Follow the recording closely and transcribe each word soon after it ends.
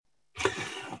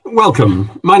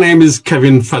Welcome. My name is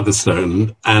Kevin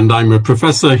Featherstone, and I'm a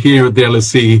professor here at the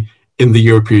LSE in the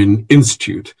European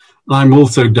Institute. I'm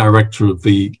also director of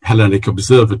the Hellenic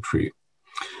Observatory.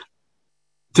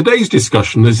 Today's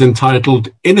discussion is entitled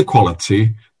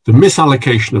Inequality, the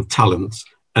Misallocation of Talents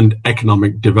and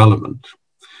Economic Development.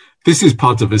 This is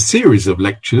part of a series of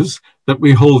lectures that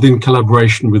we hold in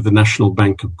collaboration with the National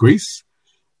Bank of Greece,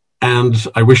 and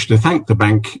I wish to thank the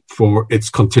bank for its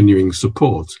continuing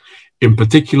support. In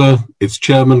particular, its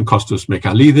chairman, Kostas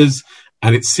Michailidis,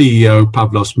 and its CEO,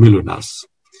 Pavlos Mylounas.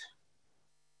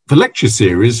 The lecture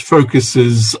series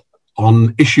focuses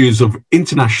on issues of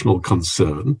international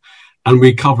concern, and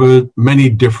we cover many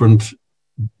different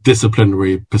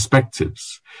disciplinary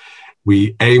perspectives.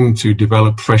 We aim to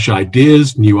develop fresh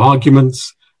ideas, new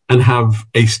arguments, and have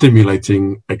a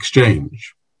stimulating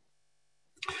exchange.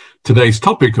 Today's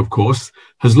topic, of course,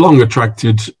 has long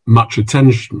attracted much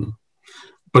attention.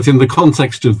 But in the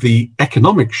context of the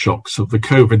economic shocks of the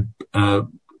COVID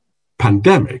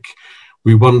pandemic,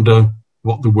 we wonder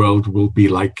what the world will be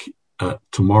like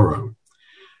tomorrow.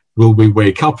 Will we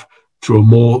wake up to a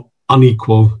more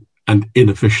unequal and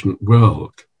inefficient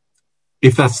world?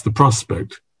 If that's the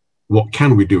prospect, what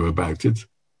can we do about it,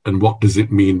 and what does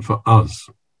it mean for us?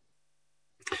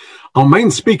 Our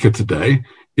main speaker today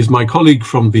is my colleague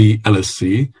from the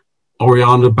LSE,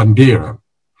 Oriana Bandeira.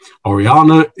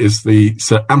 Oriana is the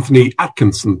Sir Anthony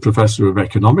Atkinson Professor of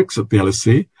Economics at the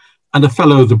LSE and a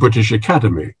Fellow of the British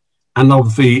Academy and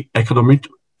of the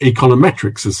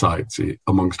Econometric Society,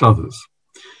 amongst others.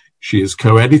 She is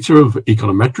co-editor of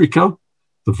Econometrica,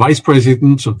 the Vice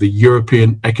President of the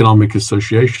European Economic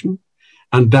Association,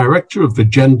 and Director of the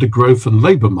Gender Growth and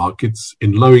Labour Markets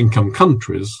in Low-Income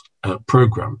Countries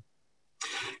programme.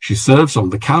 She serves on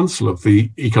the Council of the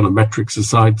Econometric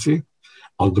Society,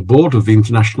 on the board of the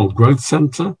International Growth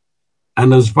Centre,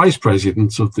 and as Vice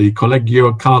President of the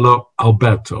Collegio Carlo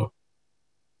Alberto.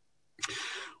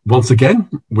 Once again,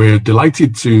 we're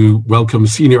delighted to welcome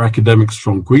senior academics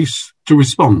from Greece to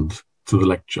respond to the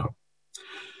lecture.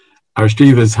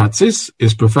 Aristides Hatsis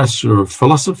is Professor of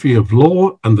Philosophy of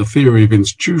Law and the Theory of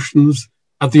Institutions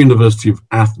at the University of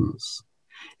Athens.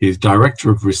 He is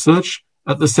Director of Research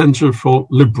at the Centre for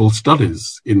Liberal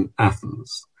Studies in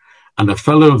Athens, and a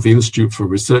Fellow of the Institute for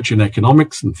Research in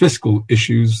Economics and Fiscal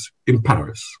Issues in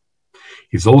Paris.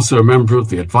 He's also a member of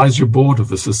the Advisory Board of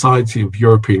the Society of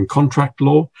European Contract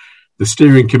Law, the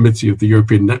Steering Committee of the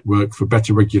European Network for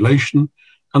Better Regulation,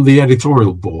 and the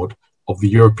Editorial Board of the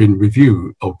European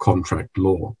Review of Contract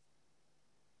Law.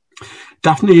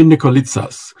 Daphne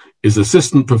Nikolitsas is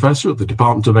Assistant Professor at the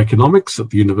Department of Economics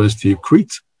at the University of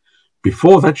Crete.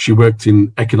 Before that, she worked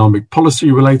in economic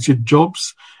policy-related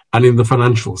jobs and in the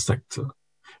financial sector.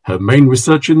 Her main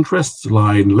research interests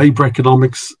lie in labour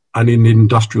economics and in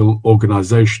industrial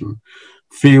organisation,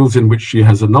 fields in which she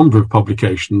has a number of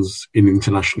publications in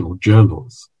international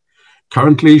journals.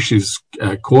 Currently, she's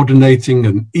coordinating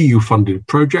an EU-funded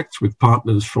project with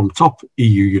partners from top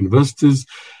EU universities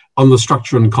on the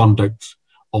structure and conduct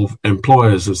of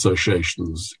employers'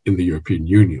 associations in the European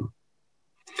Union.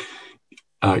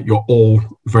 You're all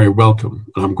very welcome,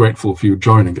 and I'm grateful for you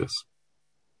joining us.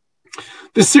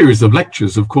 This series of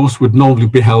lectures, of course, would normally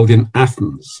be held in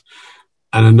Athens,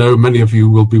 and I know many of you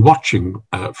will be watching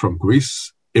from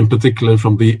Greece, in particular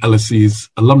from the LSE's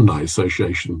Alumni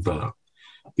Association there.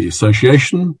 The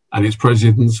association and its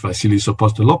presidents, Vasilis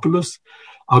Apostolopoulos,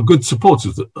 are good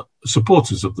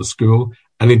supporters of the school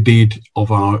and indeed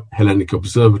of our Hellenic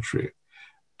Observatory.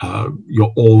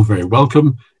 You're all very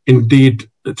welcome, indeed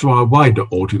to our wider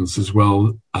audience as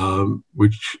well,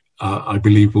 which I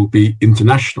believe will be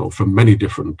international from many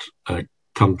different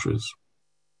countries.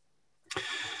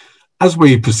 As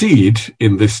we proceed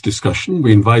in this discussion,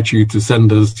 we invite you to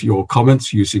send us your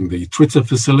comments using the Twitter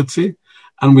facility,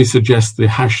 and we suggest the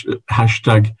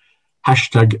hashtag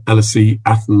LSE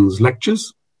Athens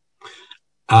Lectures.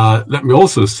 Let me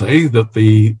also say that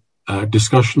the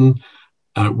discussion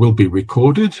will be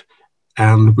recorded,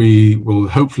 and we will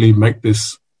hopefully make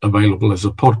this available as a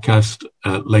podcast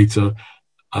later,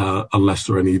 unless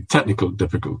there are any technical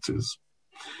difficulties.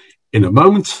 In a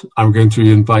moment, I'm going to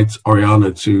invite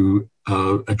Oriana to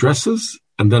address us,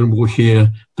 and then we'll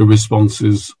hear the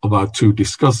responses of our two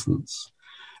discussants.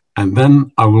 And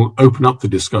then I will open up the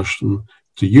discussion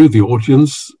to you, the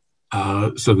audience,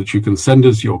 so that you can send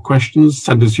us your questions.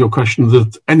 Send us your questions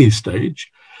at any stage.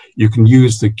 You can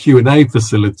use the Q&A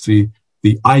facility,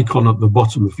 the icon at the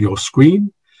bottom of your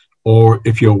screen, or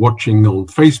if you're watching on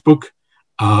Facebook,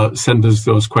 send us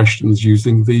those questions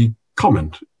using the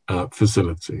comment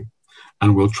facility.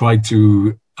 And we'll try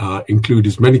to include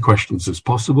as many questions as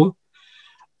possible.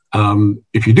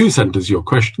 If you do send us your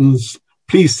questions,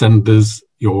 please send us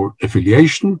your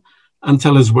affiliation and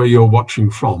tell us where you're watching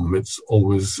from. It's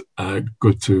always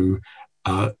good to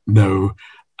know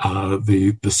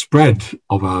the spread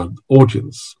of our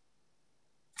audience.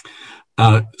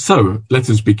 So let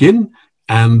us begin,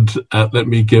 and let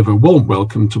me give a warm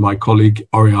welcome to my colleague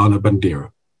Oriana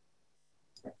Bandera.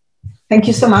 Thank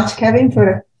you so much, Kevin,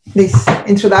 for this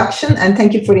introduction, and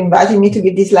thank you for inviting me to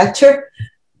give this lecture.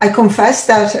 I confess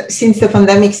that since the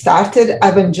pandemic started,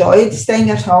 I've enjoyed staying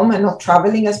at home and not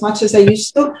traveling as much as I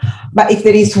used to. But if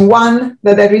there is one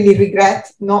that I really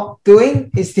regret not doing,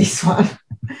 it's this one.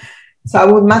 So I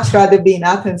would much rather be in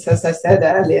Athens, as I said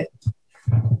earlier.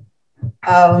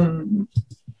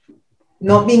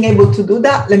 Not being able to do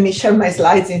that, let me share my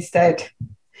slides instead.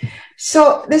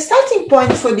 So the starting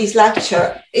point for this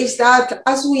lecture is that,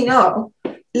 as we know,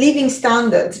 living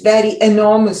standards vary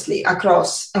enormously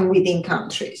across and within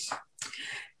countries.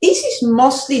 This is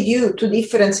mostly due to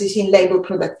differences in labor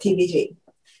productivity,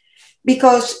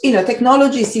 because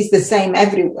technology is the same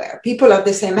everywhere. People are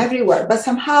the same everywhere, but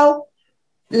somehow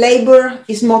labor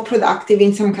is more productive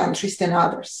in some countries than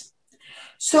others.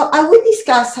 So I will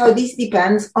discuss how this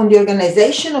depends on the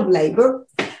organization of labor,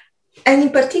 and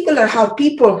in particular how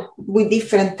people with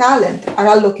different talent are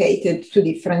allocated to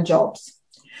different jobs,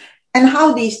 and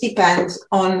how this depends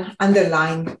on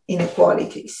underlying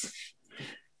inequalities.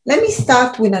 Let me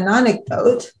start with an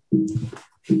anecdote,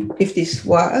 if this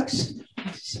works.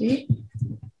 Let's see.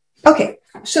 Okay,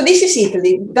 so this is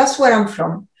Italy. That's where I'm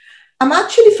from. I'm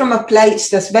actually from a place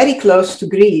that's very close to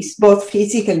Greece, both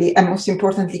physically and most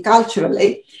importantly,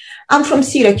 culturally. I'm from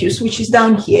Syracuse, which is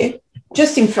down here,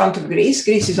 just in front of Greece.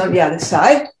 Greece is on the other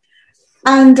side.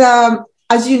 And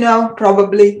as you know,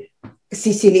 probably,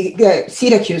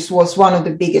 Syracuse was one of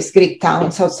the biggest Greek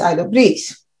towns outside of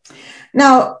Greece.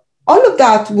 Now, all of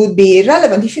that would be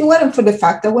irrelevant if it weren't for the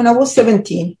fact that when I was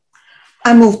 17,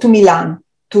 I moved to Milan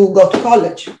to go to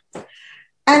college.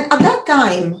 And at that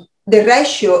time, the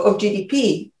ratio of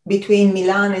GDP between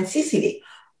Milan and Sicily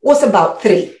was about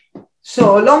 3.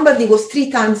 So Lombardy was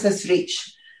 3 times as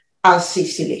rich as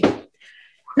Sicily.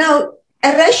 Now,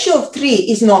 a ratio of 3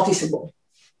 is noticeable.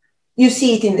 You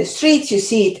see it in the streets, you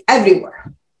see it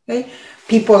everywhere. Okay?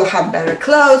 People have better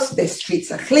clothes, the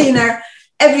streets are cleaner,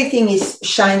 everything is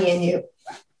shiny and new.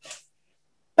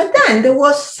 But then there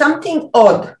was something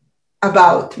odd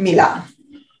about Milan.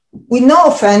 With no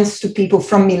offense to people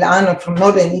from Milan or from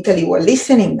Northern Italy who are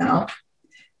listening now,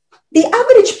 the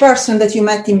average person that you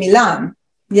met in Milan,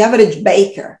 the average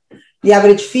baker, the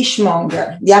average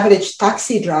fishmonger, the average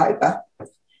taxi driver,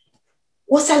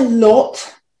 was a lot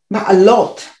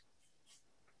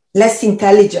less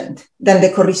intelligent than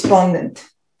the correspondent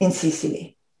in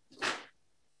Sicily.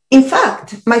 In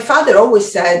fact, my father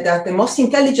always said that the most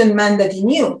intelligent man that he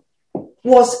knew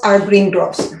was our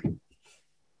greengrocer.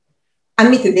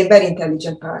 Admittedly, a very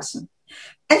intelligent person.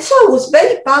 And so I was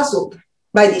very puzzled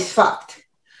by this fact.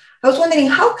 I was wondering,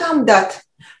 how come that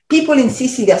people in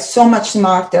Sicily are so much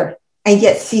smarter and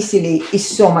yet Sicily is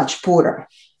so much poorer?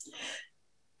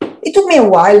 It took me a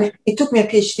while. It took me a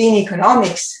PhD in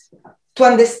economics to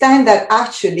understand that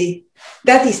actually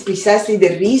that is precisely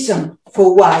the reason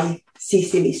for why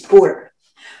Sicily is poorer.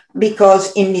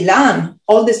 Because in Milan,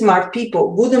 all the smart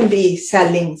people wouldn't be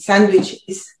selling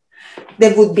sandwiches.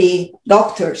 There would be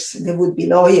doctors, there would be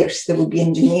lawyers, there would be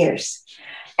engineers.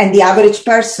 And the average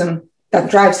person that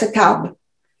drives a cab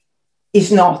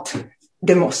is not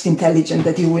the most intelligent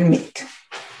that you will meet.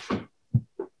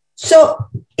 So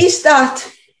is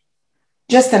that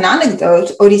just an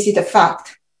anecdote or is it a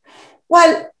fact?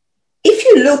 Well, if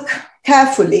you look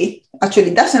carefully,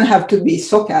 actually it doesn't have to be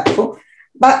so careful,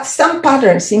 but some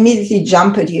patterns immediately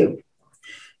jump at you.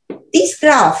 This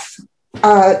graph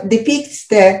depicts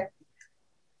the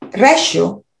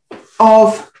ratio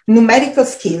of numerical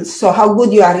skills, so how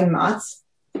good you are in maths,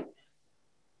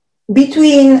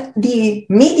 between the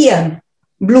median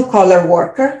blue-collar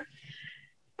worker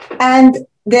and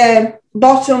the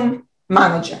bottom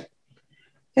manager.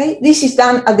 Okay? This is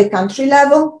done at the country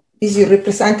level. This is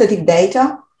representative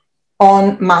data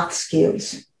on math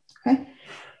skills. Okay?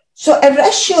 So a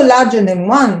ratio larger than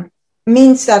 1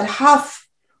 means that half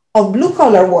of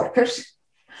blue-collar workers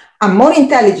are more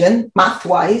intelligent,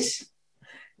 math-wise,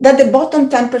 than the bottom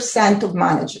 10% of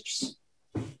managers.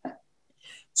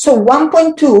 So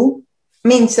 1.2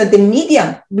 means that the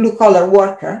median blue-collar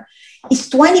worker is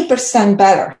 20%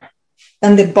 better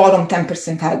than the bottom 10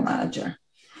 percentile manager.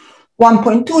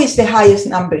 1.2 is the highest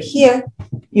number here.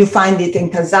 You find it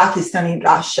in Kazakhstan, in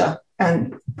Russia,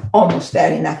 and almost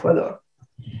there in Ecuador.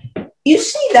 You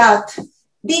see that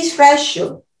this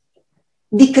ratio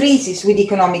decreases with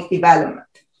economic development.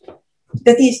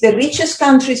 That is, the richest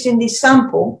countries in this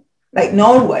sample, like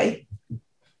Norway,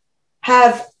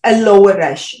 have a lower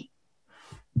ratio.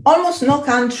 Almost no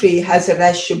country has a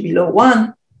ratio below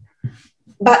 1,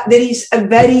 but there is a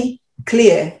very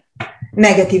clear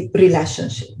negative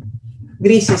relationship.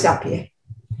 Greece is up here.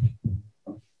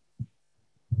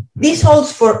 This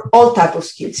holds for all types of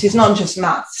skills. It's not just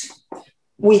maths.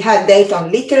 We have data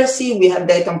on literacy. We have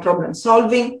data on problem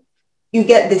solving. You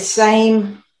get the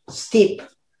same steep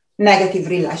negative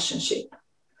relationship.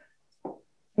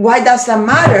 Why does that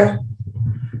matter?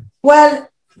 Well,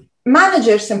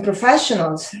 managers and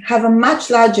professionals have a much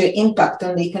larger impact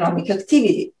on the economic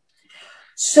activity.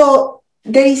 So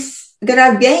there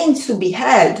are gains to be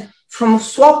had from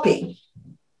swapping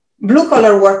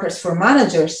blue-collar workers for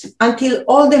managers until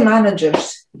all the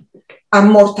managers are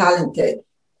more talented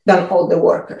than all the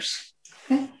workers.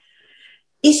 Okay?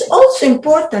 It's also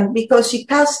important because it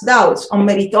casts doubts on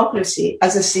meritocracy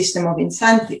as a system of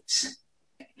incentives.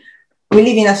 We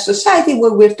live in a society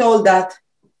where we're told that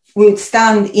we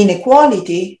withstand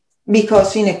inequality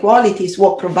because inequality is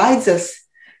what provides us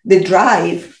the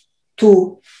drive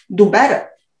to do better.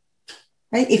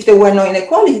 Right? If there were no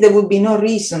inequality, there would be no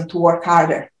reason to work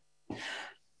harder.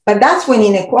 But that's when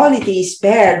inequality is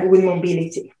paired with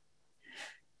mobility.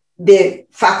 The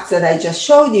facts that I just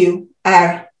showed you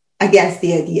are against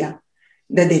the idea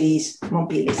that there is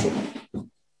mobility.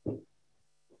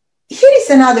 Here is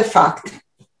another fact.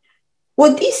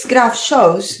 What this graph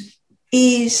shows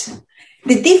is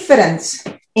the difference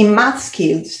in math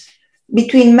skills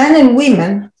between men and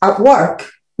women at work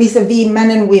vis-a-vis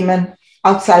men and women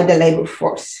outside the labor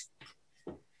force.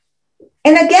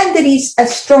 And again, there is a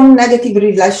strong negative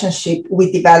relationship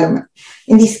with development.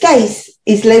 In this case,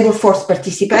 is labor force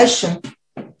participation,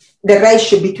 the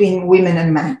ratio between women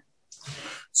and men.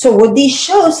 So what this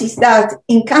shows is that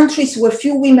in countries where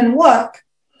few women work,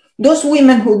 those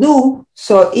women who do,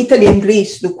 so Italy and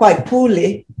Greece do quite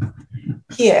poorly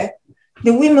here,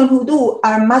 the women who do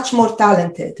are much more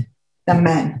talented than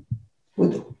men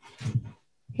who do.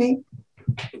 Okay?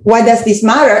 Why does this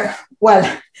matter? Well,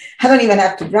 I don't even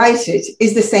have to write it.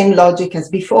 It's the same logic as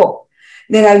before.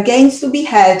 There are gains to be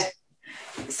had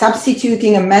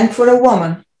substituting a man for a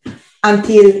woman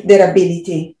until their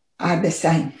ability are the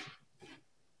same.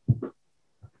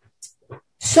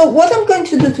 So what I'm going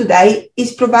to do today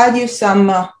is provide you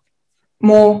some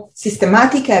more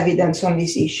systematic evidence on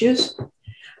these issues.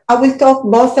 I will talk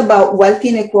both about wealth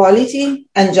inequality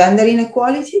and gender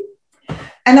inequality.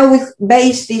 And I will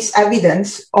base this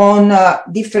evidence on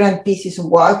different pieces of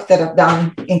work that I've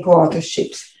done in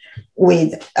co-authorships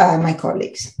with my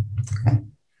colleagues. Okay.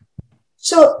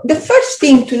 So the first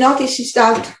thing to notice is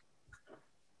that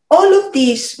all of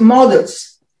these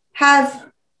models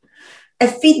have a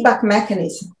feedback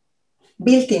mechanism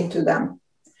built into them.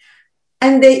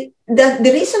 And the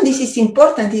reason this is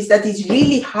important is that it's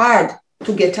really hard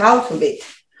to get out of it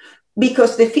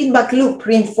because the feedback loop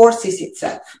reinforces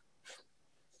itself.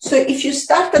 So if you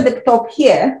start at the top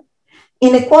here,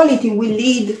 inequality will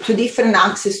lead to different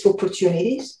access to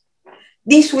opportunities.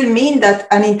 This will mean that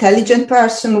an intelligent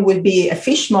person will be a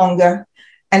fishmonger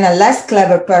and a less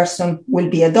clever person will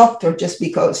be a doctor just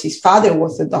because his father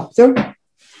was a doctor.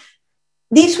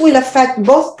 This will affect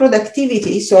both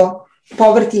productivity, so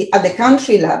poverty at the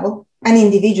country level and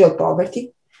individual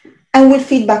poverty, and will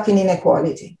feed back in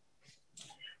inequality.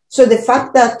 So the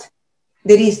fact that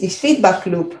there is this feedback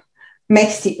loop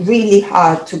makes it really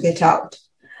hard to get out.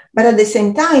 But at the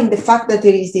same time, the fact that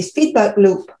there is this feedback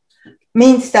loop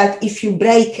means that if you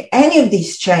break any of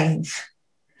these chains,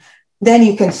 then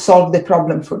you can solve the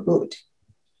problem for good.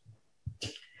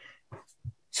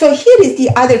 So here is the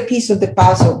other piece of the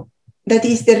puzzle, that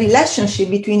is the relationship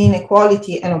between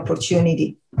inequality and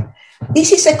opportunity.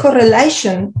 This is a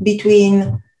correlation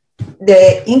between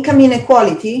the income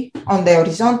inequality on the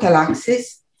horizontal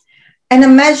axis and a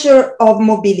measure of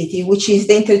mobility, which is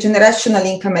the intergenerational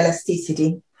income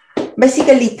elasticity.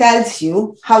 Basically tells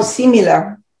you how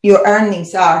similar your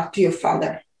earnings are to your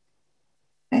father.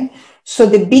 Okay? So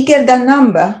the bigger the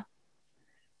number,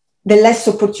 the less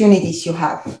opportunities you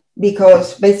have,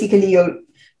 because basically your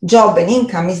job and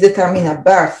income is determined at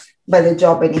birth by the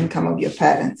job and income of your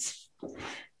parents.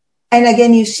 And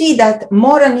again, you see that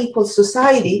more unequal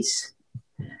societies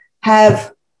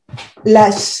have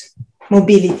less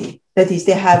mobility. That is,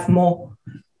 they have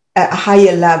a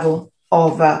higher level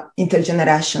of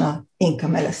intergenerational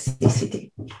income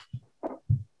elasticity.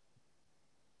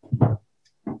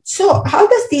 So how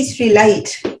does this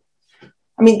relate?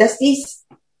 I mean, is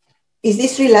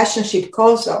this relationship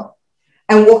causal?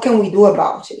 And what can we do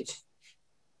about it?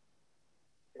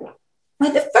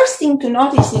 But the first thing to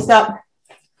notice is that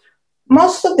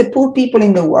most of the poor people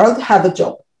in the world have a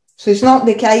job. So it's not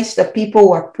the case that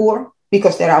people are poor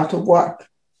because they're out of work,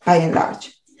 by and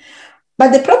large.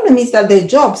 But the problem is that their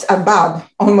jobs are bad,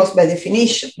 almost by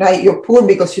definition, right? You're poor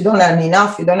because you don't earn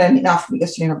enough. You don't earn enough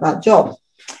because you're in a bad job.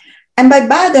 And by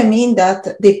bad, I mean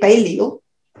that they pay little,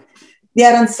 they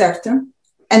are uncertain,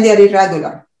 and they are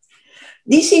irregular.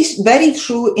 This is very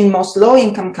true in most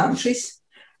low-income countries,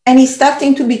 and it's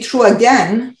starting to be true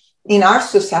again in our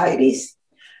societies,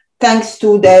 thanks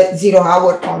to the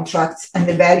zero-hour contracts and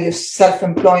the various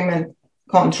self-employment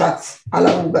contracts a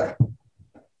la Uber.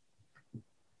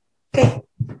 Okay,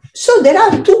 so there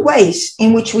are two ways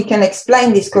in which we can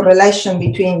explain this correlation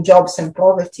between jobs and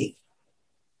poverty.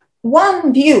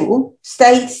 One view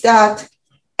states that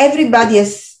everybody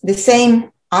has the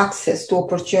same access to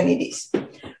opportunities,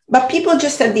 but people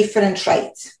just have different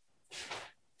traits.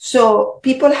 So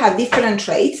people have different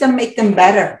traits that make them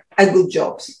better at good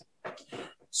jobs.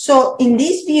 So in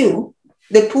this view,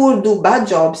 the poor do bad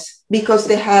jobs because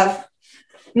they have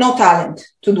no talent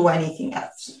to do anything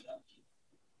else.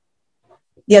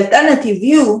 The alternative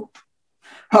view,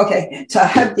 okay, so I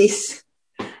have this,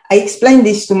 I explained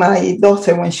this to my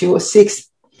daughter when she was 6,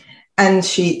 and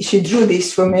she drew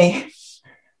this for me.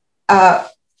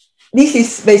 This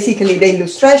is basically the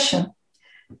illustration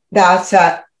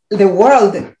that the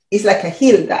world is like a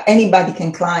hill that anybody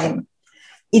can climb.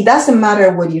 It doesn't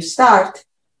matter where you start.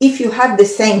 If you have the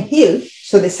same hill,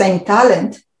 so the same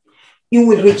talent, you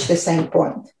will reach the same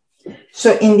point.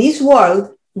 So in this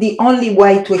world, the only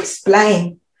way to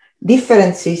explain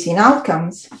differences in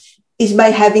outcomes is by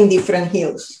having different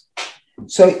hills.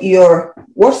 So you're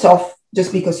worse off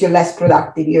just because you're less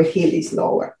productive, your hill is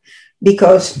lower.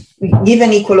 Because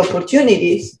given equal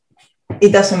opportunities,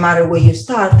 it doesn't matter where you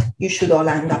start, you should all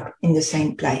end up in the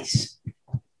same place.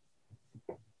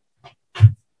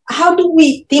 How do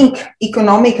we think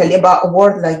economically about a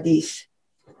world like this?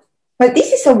 Well,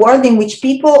 this is a world in which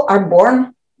people are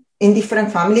born in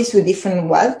different families with different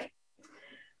wealth.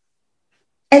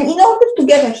 And in order to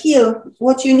get a hill,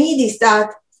 what you need is that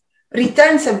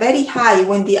returns are very high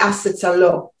when the assets are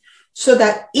low, so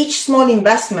that each small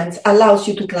investment allows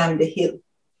you to climb the hill.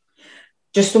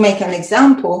 Just to make an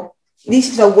example,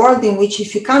 this is a world in which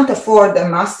if you can't afford a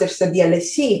master's at the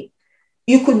LSE,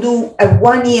 you could do a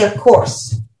 1-year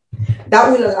course. That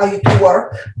will allow you to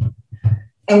work,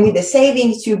 and with the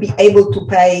savings, you'll be able to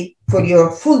pay for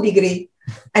your full degree,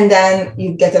 and then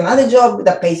you get another job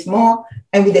that pays more,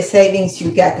 and with the savings,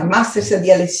 you get a master's at the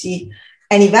LSE,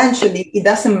 and eventually, it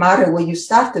doesn't matter where you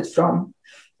started from,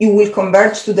 you will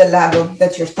converge to the level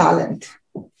that your talent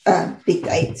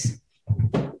dictates.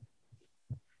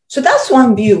 So that's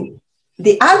one view.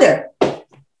 The other,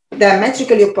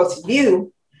 diametrically opposite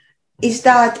view, is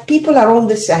that people are all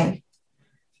the same,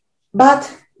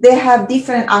 but they have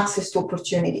different access to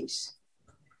opportunities.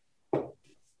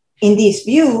 In this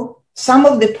view, some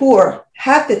of the poor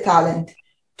have the talent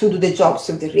to do the jobs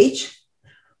of the rich,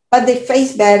 but they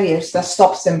face barriers that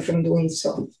stops them from doing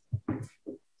so.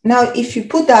 Now, if you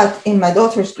put that in my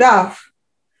daughter's graph,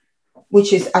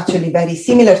 which is actually very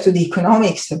similar to the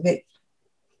economics of it,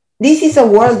 this is a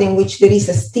world in which there is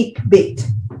a steep bit,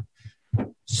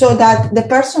 so that the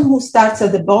person who starts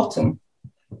at the bottom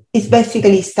is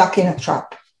basically stuck in a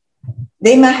trap.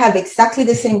 They might have exactly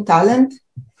the same talent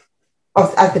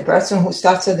as the person who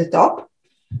starts at the top,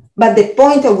 but the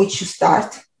point at which you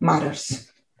start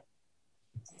matters.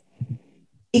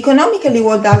 Economically,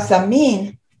 what does that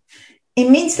mean? It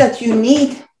means that you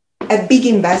need a big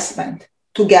investment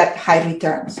to get high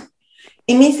returns.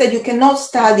 It means that you cannot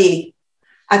study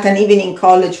at an evening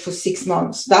college for 6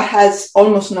 months. That has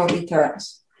almost no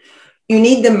returns. You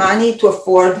need the money to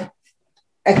afford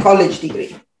a college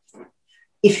degree.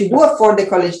 If you do afford a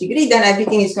college degree, then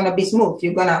everything is going to be smooth.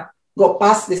 You're going to go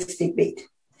past the steep bit.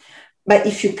 But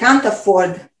if you can't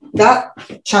afford that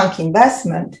chunk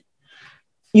investment,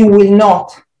 you will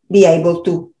not be able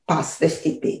to pass the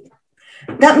steep bit.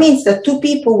 That means that two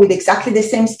people with exactly the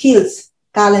same skills,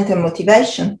 talent, and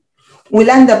motivation will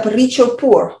end up rich or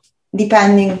poor,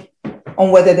 depending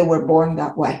on whether they were born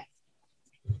that way.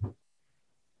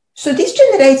 So this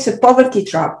generates a poverty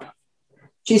trap,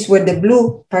 which is where the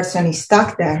blue person is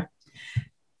stuck there.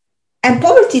 And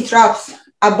poverty traps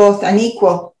are both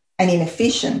unequal and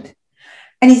inefficient.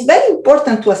 And it's very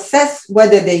important to assess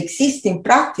whether they exist in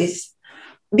practice,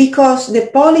 because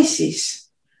the policies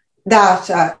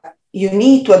that you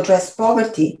need to address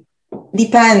poverty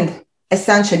depend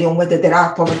essentially on whether there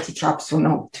are poverty traps or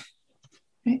not.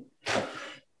 Okay?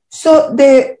 So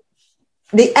the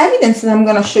evidence that I'm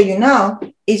going to show you now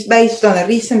is based on a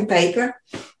recent paper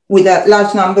with a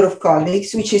large number of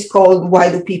colleagues, which is called Why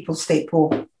Do People Stay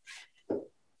Poor?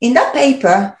 In that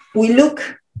paper, we look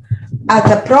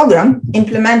at a program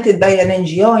implemented by an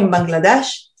NGO in Bangladesh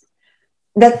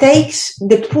that takes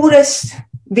the poorest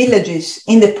villages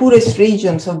in the poorest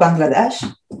regions of Bangladesh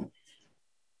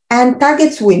and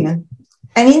targets women.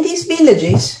 And in these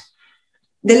villages,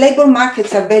 the labor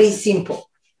markets are very simple.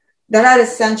 There are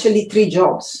essentially 3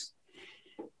 jobs.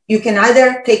 You can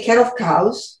either take care of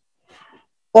cows,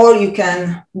 or you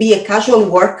can be a casual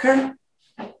worker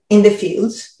in the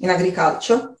fields, in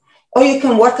agriculture, or you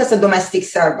can work as a domestic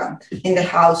servant in the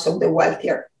house of the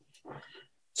wealthier.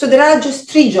 So there are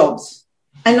just 3 jobs.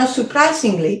 And not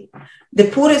surprisingly, the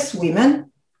poorest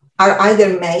women are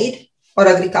either maid or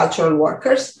agricultural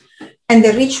workers, and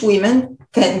the rich women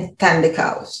tend the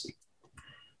cows.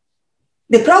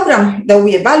 The program that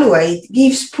we evaluate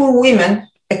gives poor women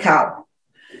a cow.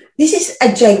 This is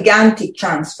a gigantic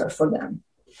transfer for them.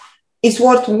 It's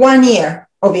worth 1 year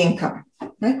of income.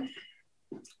 Okay?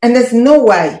 And there's no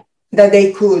way that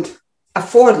they could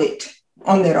afford it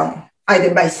on their own,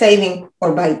 either by saving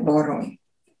or by borrowing.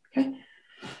 Okay?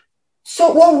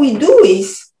 So what we do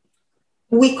is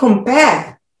we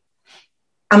compare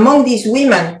among these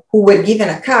women who were given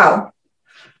a cow,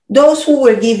 those who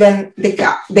were given the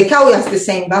cow. The cow has the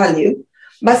same value,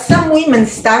 but some women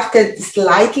started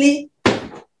slightly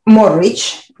more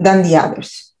rich than the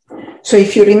others. So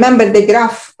if you remember the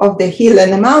graph of the hill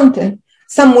and the mountain,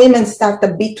 some women start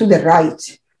a bit to the right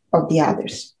of the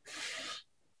others.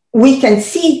 We can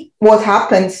see what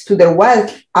happens to their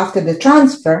wealth after the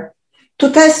transfer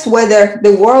to test whether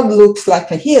the world looks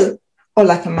like a hill or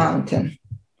like a mountain.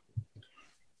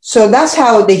 So that's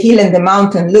how the hill and the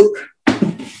mountain look,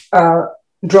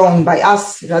 drawn by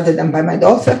us rather than by my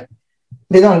daughter.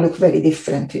 They don't look very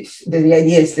different. The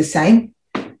idea is the same.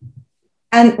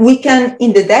 And we can,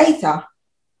 in the data,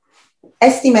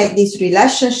 estimate this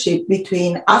relationship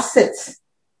between assets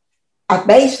at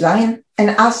baseline and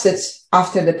assets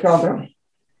after the program.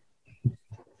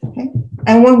 Okay?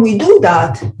 And when we do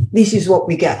that, this is what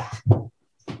we get.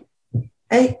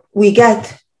 Okay? We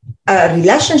get a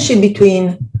relationship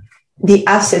between the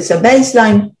assets at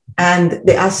baseline and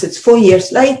the assets 4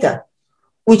 years later,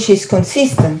 which is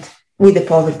consistent with the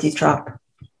poverty trap.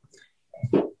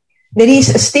 There is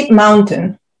a steep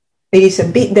mountain. There is a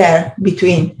bit there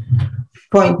between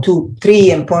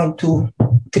 0.23 and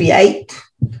 0.238,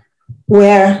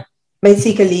 where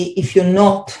basically if you're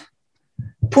not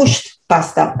pushed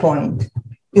past that point,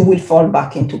 you will fall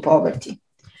back into poverty.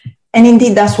 And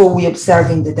indeed, that's what we observe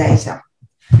in the data.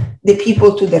 The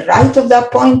people to the right of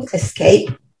that point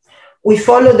escape. We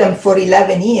follow them for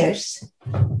 11 years,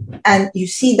 and you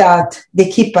see that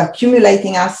they keep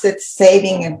accumulating assets,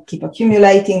 saving and keep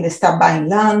accumulating, they start buying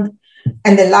land,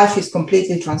 and their life is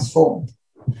completely transformed.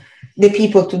 The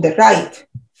people to the right,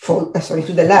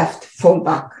 to the left, fall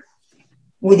back.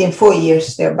 Within 4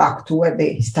 years, they're back to where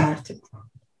they started.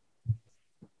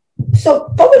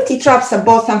 So poverty traps are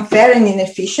both unfair and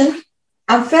inefficient.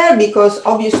 Unfair because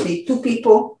obviously 2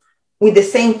 people with the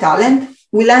same talent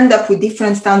will end up with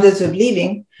different standards of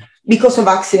living because of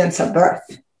accidents at birth.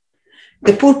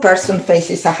 The poor person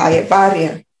faces a higher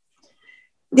barrier.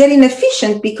 They're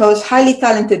inefficient because highly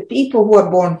talented people who are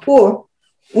born poor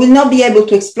will not be able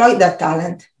to exploit that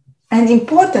talent. And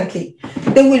importantly,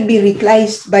 they will be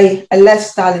replaced by a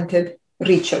less talented,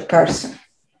 richer person.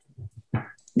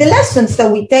 The lessons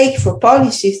that we take for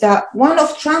policy is that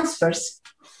one-off transfers,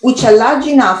 which are large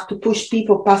enough to push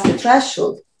people past the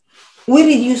threshold, will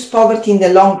reduce poverty in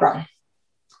the long run.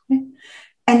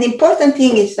 And the important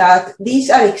thing is that these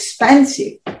are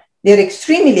expensive. They're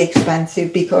extremely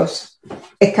expensive because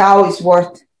a cow is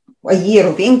worth a year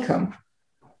of income.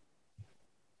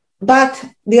 But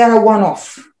they are a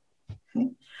one-off.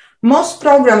 Most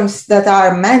programs that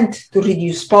are meant to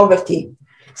reduce poverty,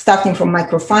 starting from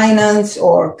microfinance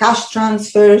or cash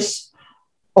transfers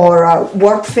or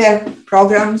workfare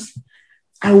programs,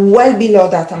 are well below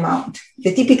that amount.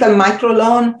 The typical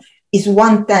microloan is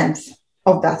 1/10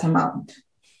 of that amount.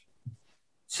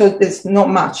 So there's not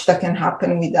much that can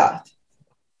happen with that.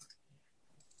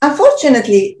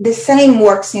 Unfortunately, the same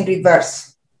works in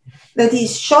reverse. That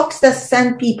is, shocks that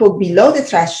send people below the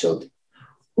threshold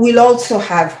will also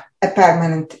have a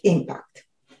permanent impact.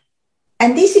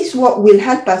 And this is what will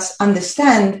help us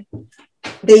understand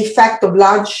the effect of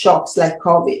large shocks like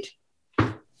COVID.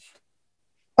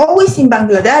 Always in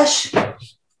Bangladesh,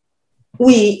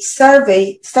 we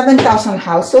survey 7,000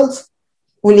 households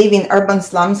who live in urban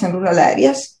slums and rural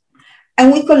areas,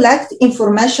 and we collect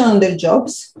information on their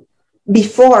jobs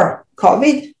before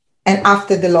COVID and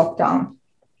after the lockdown.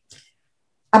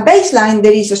 a baseline,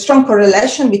 there is a strong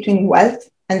correlation between wealth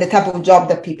and the type of job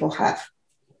that people have.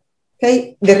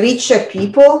 Okay, the richer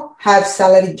people have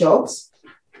salary jobs,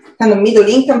 kind of middle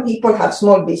income people have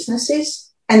small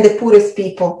businesses, and the poorest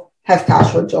people have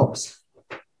casual jobs.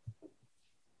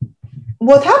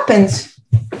 What happens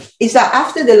is that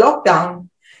after the lockdown,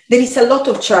 there is a lot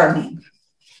of churning.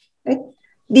 Right?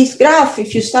 This graph,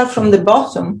 if you start from the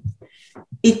bottom,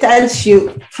 it tells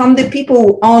you from the people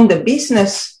who own the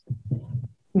business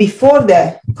before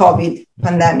the COVID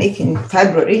pandemic in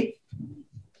February,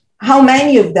 how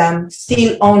many of them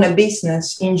still own a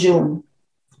business in June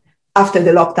after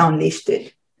the lockdown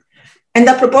lifted? And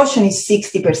that proportion is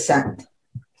 60%.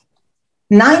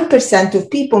 9% of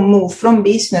people move from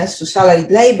business to salaried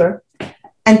labor,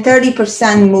 and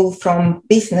 30% move from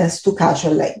business to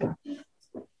casual labor.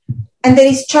 And there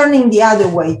is churning the other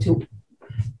way too.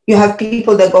 You have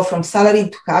people that go from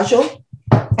salaried to casual,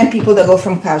 and people that go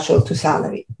from casual to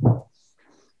salaried.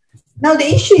 Now, the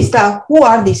issue is that who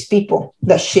are these people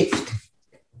that shift?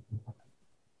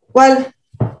 Well,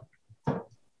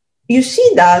 you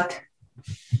see that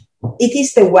it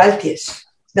is the wealthiest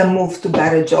that move to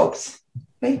better jobs.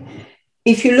 Okay?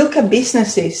 If you look at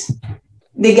businesses,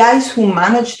 the guys who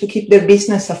manage to keep their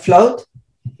business afloat,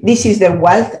 this is their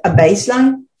wealth, a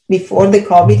baseline before the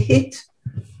COVID hit.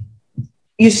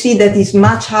 You see that is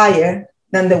much higher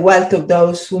than the wealth of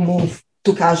those who move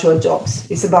to casual jobs.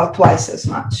 It's about twice as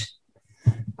much.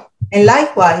 And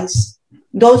likewise,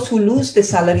 those who lose the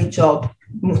salary job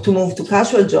to move to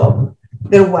casual job,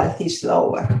 their wealth is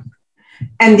lower.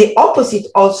 And the opposite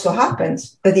also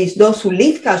happens. That is, those who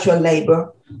leave casual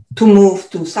labor to move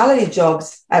to salary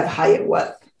jobs have higher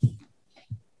wealth.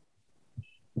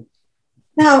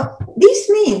 Now, this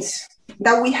means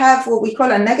that we have what we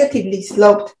call a negatively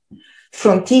sloped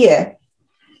frontier.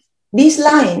 These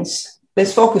lines,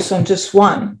 let's focus on just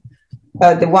one.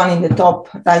 The one in the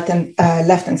top right and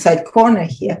left-hand side corner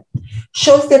here,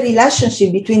 shows the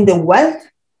relationship between the wealth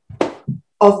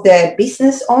of the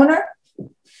business owner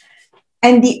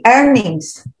and the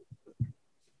earnings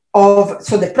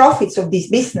so the profits of this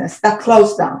business that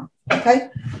close down, okay?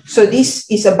 So this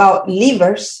is about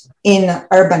levers in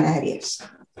urban areas.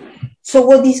 So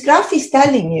what this graph is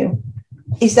telling you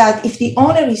is that if the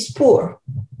owner is poor,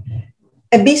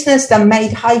 a business that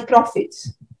made high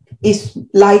profits is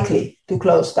likely to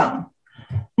close down.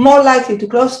 More likely to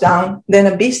close down than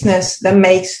a business that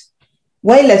makes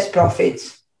way less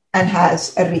profits and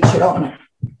has a richer owner.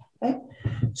 Okay?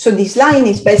 So this line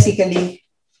is basically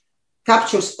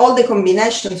captures all the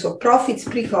combinations of profits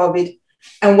pre-COVID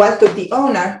and wealth of the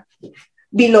owner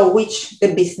below which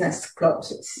the business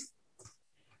closes.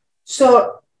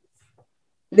 So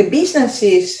the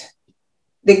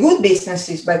good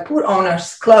businesses by poor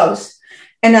owners close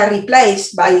and are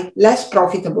replaced by less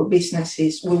profitable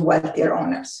businesses with wealthier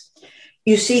owners.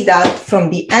 You see that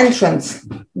from the entrance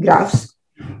graphs,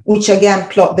 which again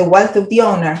plot the wealth of the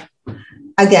owner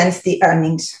against the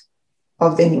earnings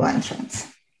of the new entrants.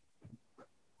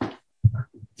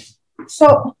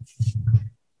 So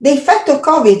the effect of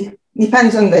COVID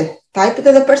depends on the type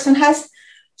that the person has.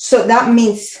 So that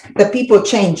means that people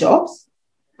change jobs.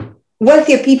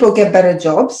 Wealthier people get better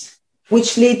jobs,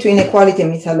 which lead to inequality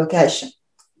and misallocation.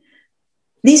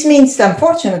 This means,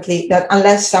 unfortunately, that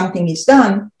unless something is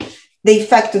done, the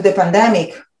effect of the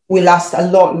pandemic will last a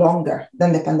lot longer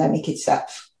than the pandemic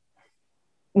itself.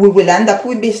 We will end up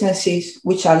with businesses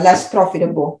which are less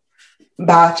profitable,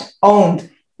 but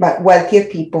owned by wealthier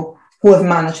people who have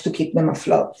managed to keep them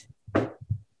afloat.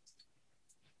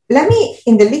 Let me,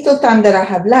 in the little time that I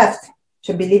have left,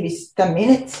 which I believe is 10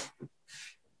 minutes,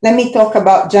 let me talk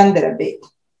about gender a bit.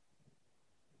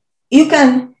 You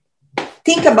can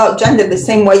think about gender the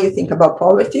same way you think about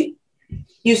poverty.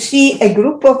 You see a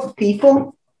group of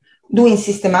people doing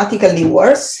systematically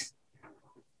worse.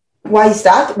 Why is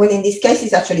that? Well, in this case,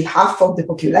 it's actually half of the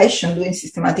population doing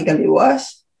systematically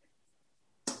worse.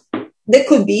 There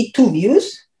could be two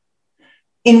views.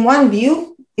 In one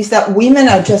view is that women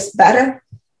are just better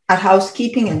at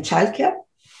housekeeping and childcare.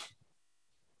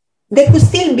 They could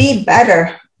still be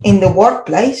better in the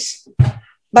workplace,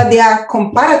 but they are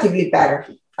comparatively better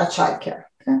at childcare.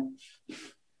 Okay?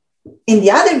 In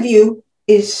the other view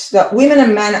is that women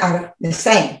and men are the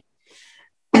same.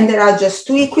 And there are just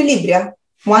two equilibria,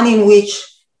 one in which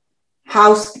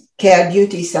house care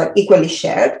duties are equally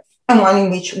shared, and one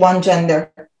in which one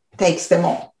gender takes them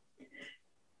all.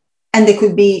 And there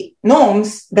could be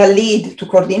norms that lead to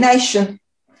coordination,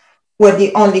 where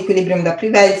the only equilibrium that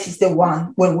prevails is the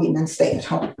one where women stay at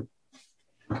home.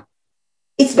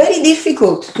 It's very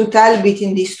difficult to tell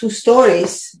between these two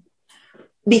stories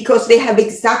because they have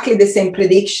exactly the same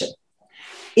prediction.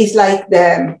 It's like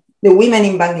the women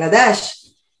in Bangladesh,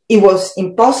 it was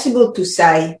impossible to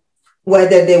say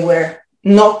whether they were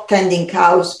not tending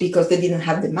cows because they didn't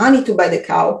have the money to buy the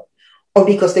cow or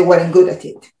because they weren't good at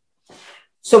it.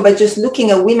 So by just looking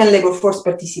at women labor force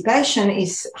participation,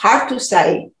 it's hard to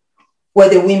say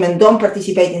whether women don't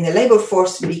participate in the labor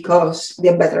force because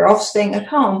they're better off staying at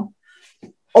home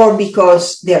or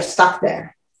because they're stuck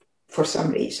there for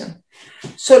some reason.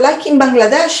 So like in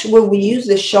Bangladesh, where we use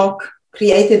the shock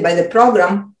created by the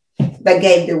program that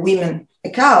gave the women a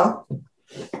cow,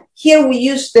 here we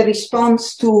use the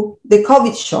response to the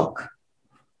COVID shock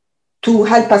to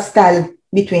help us tell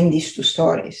between these two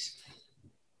stories.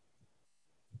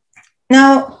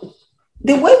 Now,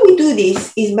 the way we do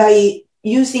this is by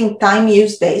using time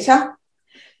use data.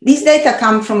 These data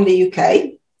come from the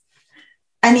UK,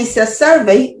 and it's a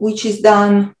survey which is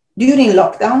done during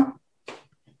lockdown.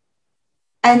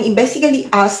 And it basically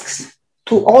asks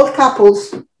to all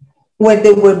couples where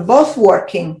they were both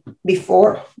working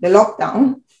before the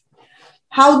lockdown,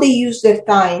 how they use their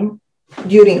time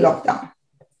during lockdown.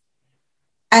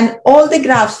 And all the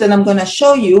graphs that I'm going to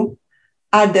show you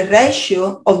are the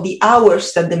ratio of the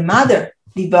hours that the mother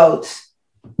devotes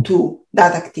to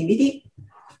that activity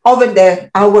over the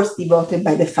hours devoted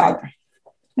by the father.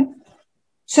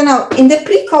 So now, in the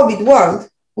pre-COVID world,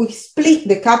 we split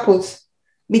the couples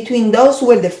between those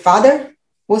where the father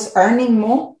was earning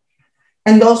more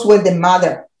and those where the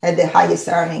mother had the highest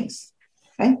earnings.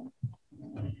 Okay?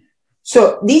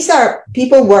 So these are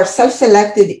people who are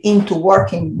self-selected into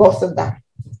working, both of them.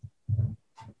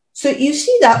 So you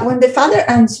see that when the father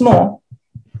earns more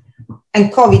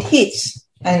and COVID hits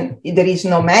and there is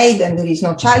no maid and there is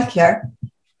no childcare,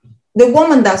 the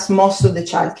woman does most of the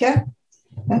childcare.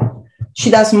 Okay? She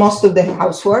does most of the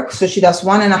housework. So she does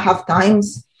 1.5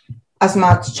 times as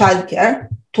much childcare,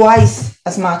 twice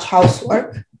as much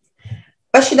housework,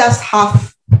 but she does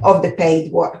half of the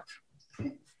paid work,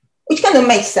 which kind of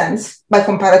makes sense by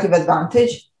comparative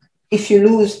advantage. If you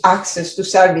lose access to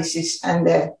services and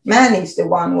the man is the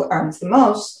one who earns the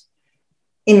most,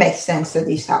 it makes sense that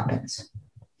this happens.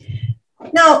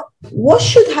 Now, what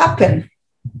should happen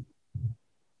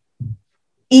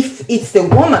if it's the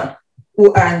woman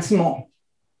who earns more?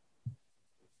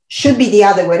 Should be the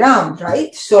other way around,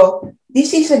 right? So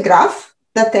this is a graph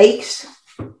that takes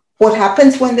what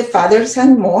happens when the fathers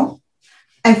earn more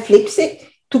and flips it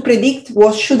to predict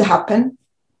what should happen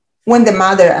when the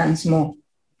mother earns more.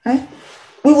 Okay?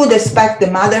 We would expect the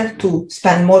mother to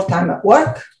spend more time at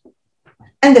work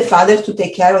and the father to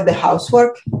take care of the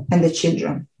housework and the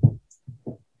children.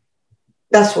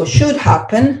 That's what should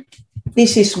happen.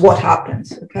 This is what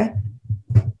happens, okay?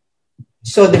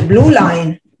 So the blue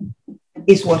line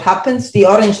is what happens. The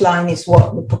orange line is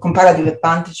what the comparative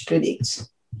advantage predicts.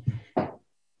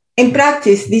 In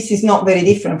practice, this is not very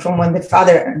different from when the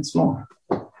father earns more.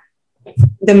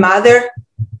 The mother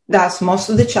does most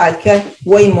of the childcare,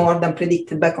 way more than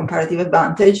predicted by comparative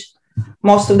advantage,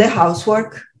 most of the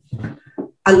housework,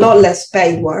 a lot less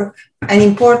paid work, and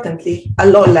importantly, a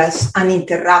lot less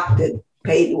uninterrupted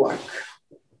paid work.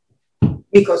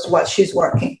 Because while she's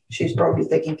working, she's probably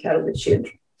taking care of the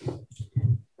children.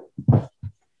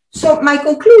 So my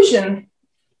conclusion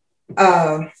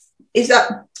is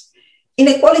that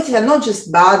inequalities are not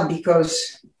just bad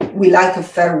because we like a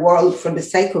fair world for the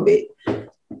sake of it.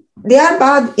 They are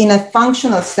bad in a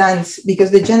functional sense because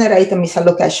they generate a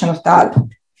misallocation of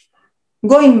talent.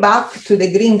 Going back to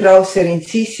the greengrocer in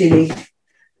Sicily,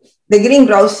 the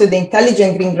greengrocer, the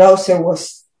intelligent greengrocer,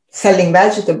 was selling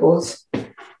vegetables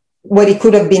where he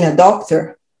could have been a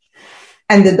doctor.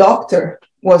 And the doctor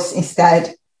was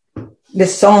instead the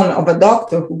son of a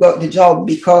doctor who got the job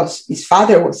because his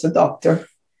father was a doctor.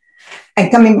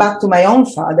 And coming back to my own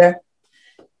father,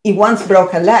 he once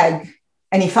broke a leg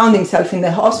and he found himself in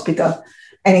the hospital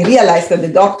and he realized that the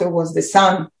doctor was the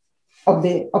son of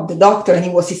the doctor and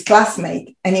he was his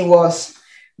classmate and he was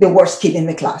the worst kid in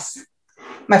the class.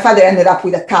 My father ended up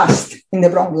with a cast in the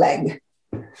wrong leg.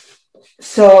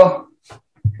 So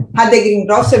had the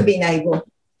greengrocer been able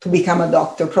to become a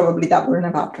doctor, probably that wouldn't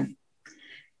have happened.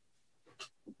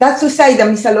 That's to say that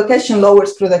misallocation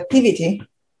lowers productivity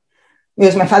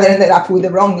because my father ended up with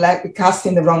the wrong leg, a cast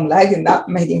in the wrong leg, and that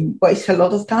made him waste a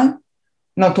lot of time,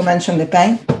 not to mention the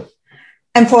pain,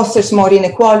 and fosters more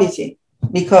inequality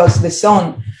because the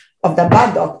son of the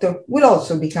bad doctor will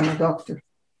also become a doctor.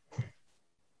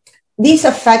 This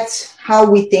affects how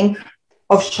we think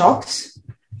of shocks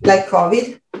like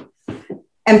COVID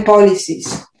and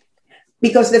policies,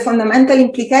 because the fundamental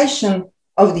implication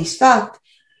of this fact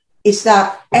is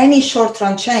that any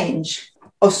short-run change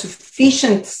of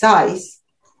sufficient size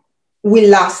will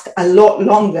last a lot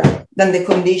longer than the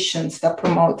conditions that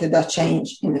promoted that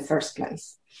change in the first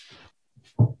place.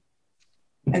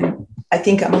 And I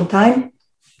think I'm on time,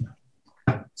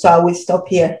 so I will stop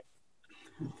here.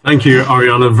 Thank you,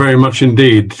 Oriana, very much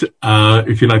indeed.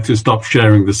 If you'd like to stop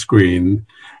sharing the screen,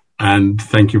 and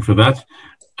thank you for that.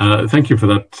 Thank you for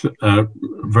that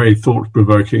very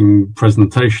thought-provoking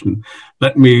presentation.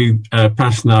 Let me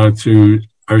pass now to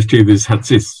Aristidis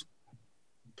Hatsis.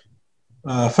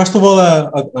 First of all,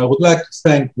 I would like to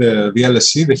thank the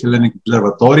LSE, the Hellenic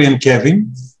Observatory, and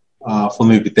Kevin for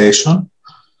the invitation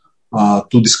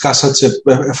to discuss such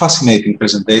a fascinating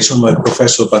presentation by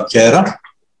Professor Banchera.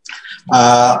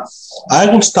 I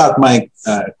will start my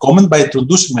comment by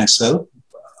introducing myself.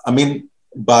 I mean,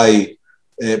 by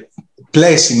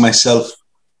placing myself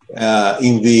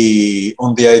on the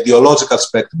ideological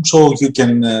spectrum, so you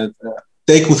can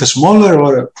take with a smaller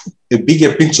or a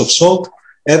bigger pinch of salt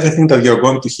everything that you're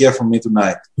going to hear from me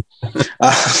tonight.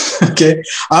 Okay,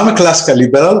 I'm a classical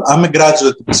liberal. I'm a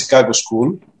graduate of the Chicago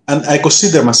School, and I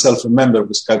consider myself a member of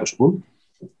the Chicago School.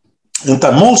 And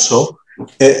I'm also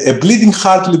a bleeding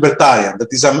heart libertarian.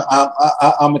 That is,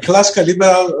 I'm a classical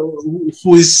liberal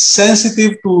who is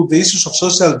sensitive to the issues of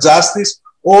social justice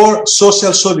or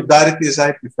social solidarity, as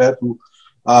I prefer to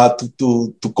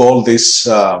call this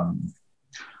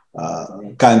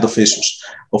kind of issues,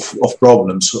 of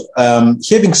problems.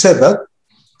 Having said that,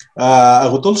 I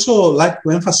would also like to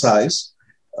emphasize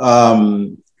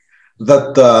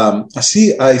that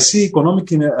I see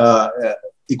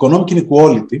economic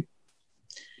inequality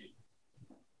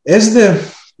as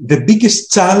the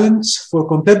biggest challenge for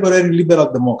contemporary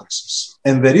liberal democracies.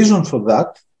 And the reason for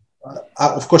that,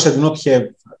 of course, I do not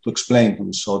have to explain to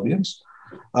this audience,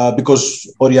 because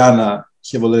Oriana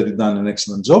have already done an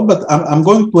excellent job, but I'm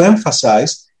going to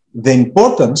emphasize the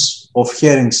importance of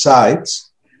hearing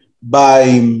sides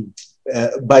by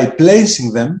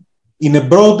placing them in a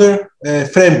broader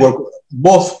framework,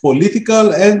 both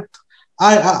political and,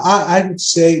 I would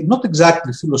say, not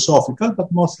exactly philosophical,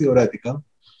 but more theoretical.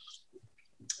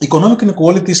 Economic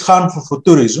inequality is harmful for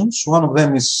two reasons. One of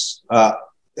them is a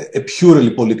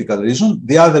purely political reason.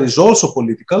 The other is also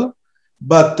political,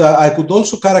 but I could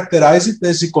also characterize it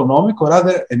as economic, or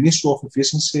rather an issue of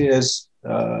efficiency, as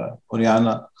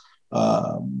Oriana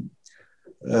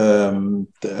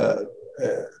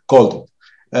called it.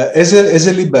 As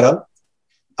a liberal,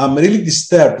 I'm really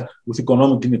disturbed with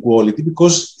economic inequality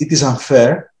because it is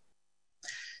unfair,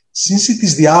 since it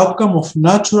is the outcome of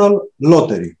natural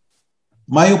lottery.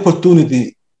 My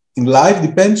opportunity in life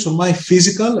depends on my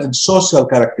physical and social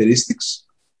characteristics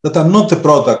that are not the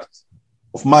product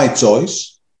of my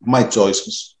choices,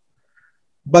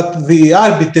 but the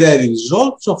arbitrary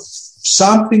results of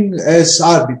something as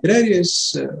arbitrary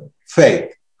as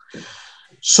fate.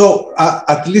 So,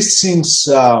 at least since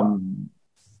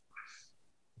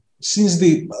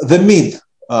the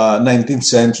mid-19th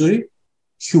century,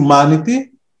 humanity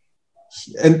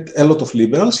and a lot of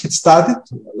liberals had started,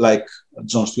 like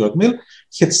John Stuart Mill,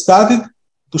 had started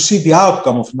to see the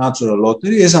outcome of natural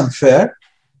lottery as unfair.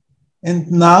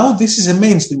 And now this is a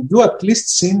mainstream view, at least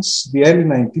since the early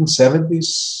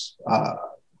 1970s.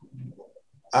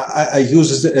 I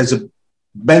use as a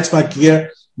benchmark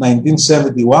year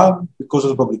 1971 because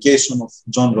of the publication of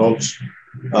John Rawls'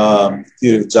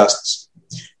 Theory of Justice.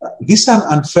 This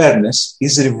unfairness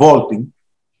is revolting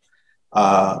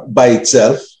by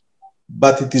itself,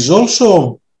 but it is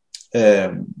also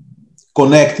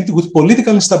connected with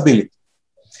political instability.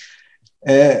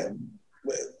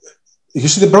 You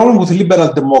see, the problem with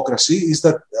liberal democracy is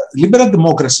that liberal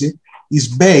democracy is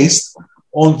based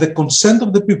on the consent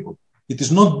of the people. It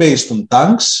is not based on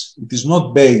tanks. It is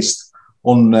not based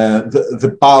on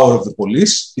the power of the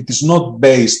police. It is not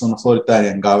based on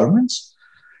authoritarian governments.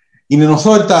 In an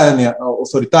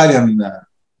authoritarian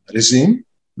regime,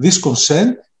 this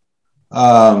consent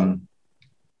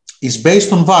is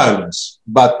based on violence.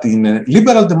 But in a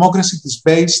liberal democracy, it is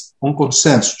based on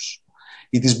consensus.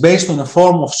 It is based on a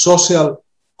form of social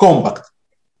compact.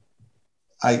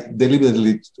 I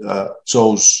deliberately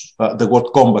chose the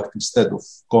word compact instead of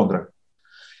contract.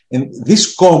 And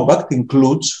this compact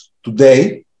includes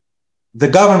today the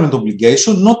government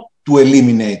obligation not to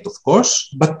eliminate, of course,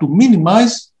 but to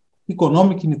minimize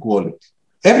economic inequality.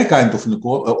 Every kind of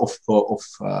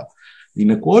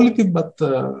inequality, but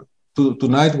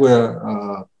tonight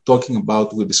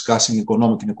we're discussing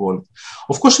economic inequality.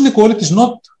 Of course, inequality is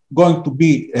not going to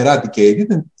be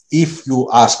eradicated, and if you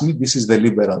ask me, this is the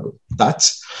liberal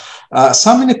touch.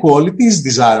 Some inequality is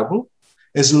desirable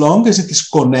as long as it is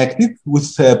connected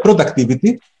with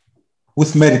productivity,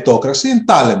 with meritocracy and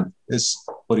talent, as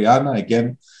Oriana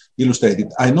again illustrate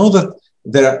it. I know that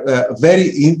there are very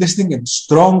interesting and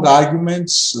strong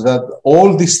arguments that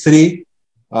all these three,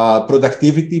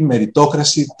 productivity,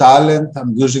 meritocracy, talent,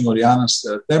 I'm using Oriana's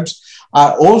terms,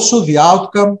 are also the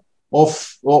outcome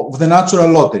of the natural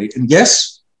lottery. And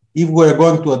yes, if we're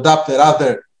going to adopt a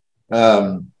rather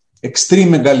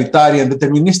extreme egalitarian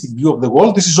deterministic view of the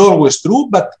world, this is always true,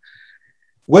 but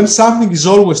when something is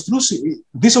always true,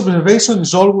 this observation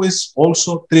is always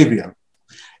also trivial.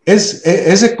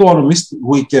 As economists,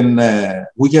 we can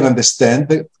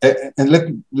understand, and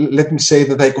let me say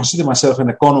that I consider myself an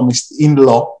economist in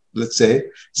law, let's say,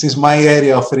 since my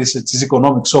area of research is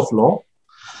economics of law.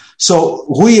 So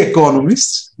we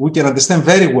economists, we can understand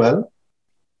very well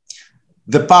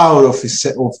the power of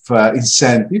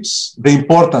incentives, the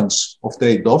importance of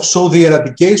trade-offs, so the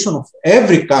eradication of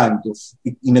every kind of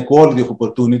inequality of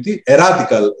opportunity, a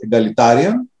radical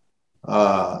egalitarian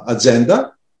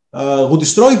agenda, would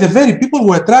destroy the very people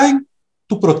we are trying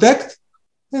to protect,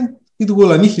 and it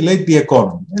will annihilate the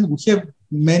economy. And we have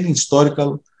many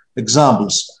historical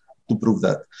examples to prove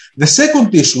that. The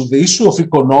second issue, the issue of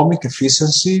economic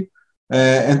efficiency,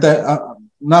 and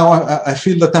now I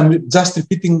feel that I'm just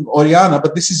repeating Oriana,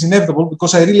 but this is inevitable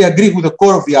because I really agree with the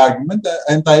core of the argument,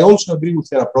 and I also agree with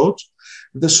her approach.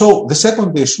 So the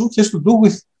second issue has to do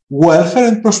with welfare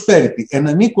and prosperity. An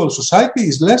unequal society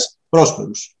is less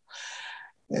prosperous.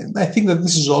 And I think that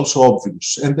this is also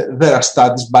obvious. And there are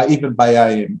studies even by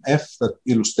IMF that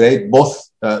illustrate both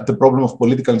the problem of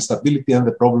political instability and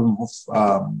the problem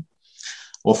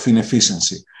of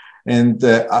inefficiency. And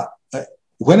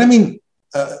when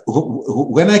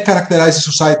I characterize a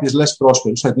society as less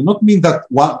prosperous, I do not mean that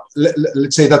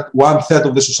let's say that 1/3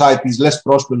 of the society is less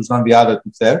prosperous than the other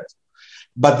 2/3,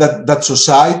 but that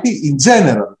society in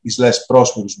general is less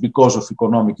prosperous because of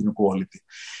economic inequality.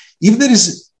 If there is,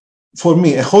 for me,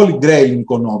 a holy grail in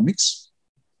economics,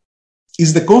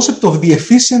 is the concept of the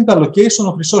efficient allocation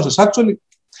of resources. Actually,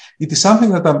 it is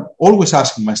something that I'm always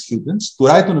asking my students to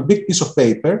write on a big piece of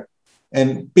paper and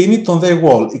pin it on their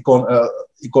wall.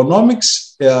 Economics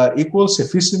equals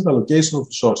efficient allocation of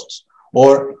resources,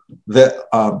 or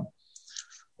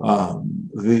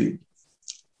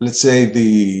let's say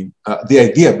the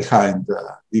idea behind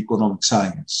the economic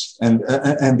science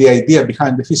and the idea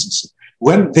behind efficiency.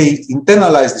 When they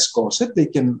internalize this concept, they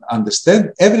can understand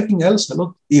everything else a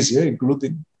lot easier,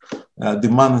 including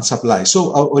demand and supply. So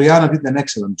Oriana did an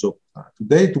excellent job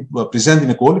today to present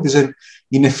inequality as an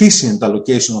inefficient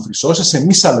allocation of resources, a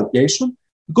misallocation,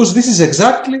 because this is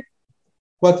exactly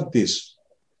what it is.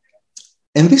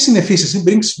 And this inefficiency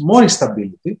brings more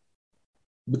instability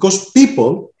because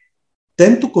people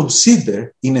tend to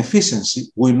consider inefficiency,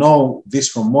 we know this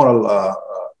from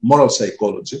moral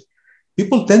psychology,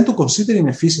 people tend to consider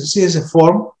inefficiency as a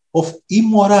form of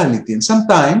immorality. And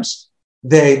sometimes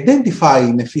they identify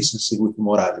inefficiency with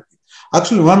immorality.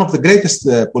 Actually, one of the greatest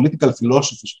political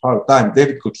philosophers of our time,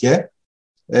 David Gautier,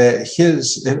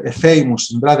 has a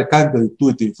famous and rather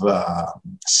counterintuitive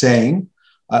saying,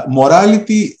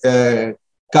 morality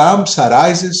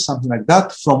arises, something like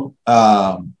that, from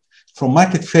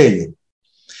market failure.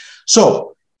 So,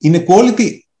 inequality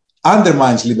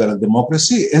undermines liberal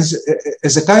democracy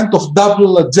as a kind of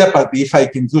double jeopardy, if I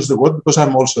can use the word, because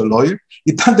I'm also a lawyer.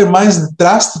 It undermines the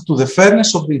trust to the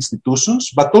fairness of the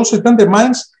institutions, but also it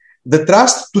undermines the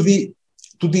trust to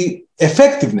the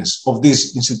effectiveness of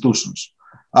these institutions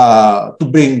to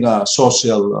bring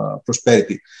social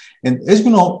prosperity. And as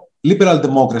you know, liberal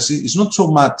democracy is not so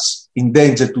much in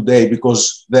danger today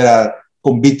because there are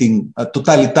competing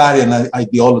totalitarian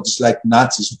ideologies like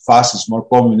Nazism, fascism, or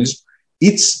communism.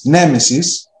 Its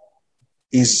nemesis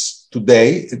is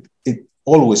today, it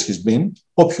always has been,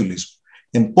 populism.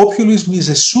 And populism is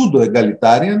a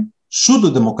pseudo-egalitarian,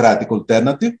 pseudo-democratic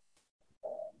alternative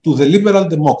to the liberal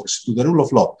democracy, to the rule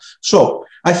of law. So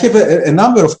I have a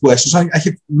number of questions. I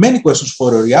have many questions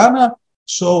for Oriana,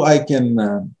 so I can...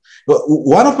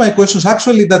 one of my questions,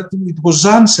 actually, that it was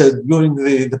answered during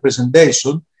the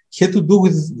presentation, had to do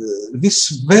with this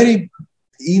very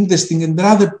interesting and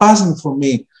rather puzzling for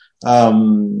me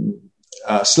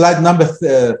slide number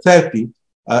 30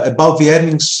 about the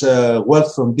earnings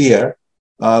wealth frontier,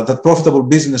 that profitable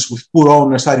business with poor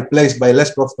owners are replaced by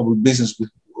less profitable business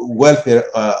with wealthier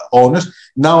owners.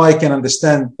 Now I can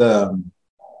understand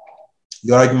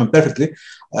your argument perfectly.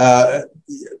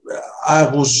 I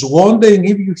was wondering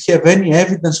if you have any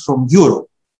evidence from Europe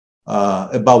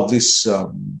about this,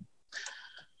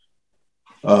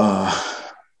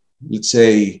 let's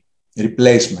say,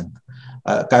 replacement.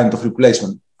 Kind of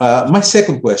replacement. My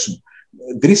second question,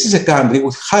 Greece is a country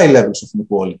with high levels of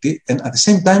inequality and at the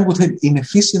same time with an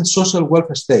inefficient social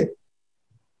welfare state.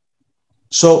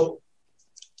 So,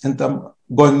 and I'm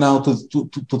going now to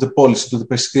the policy, to the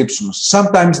prescriptions.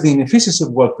 Sometimes the inefficiency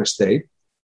of welfare state,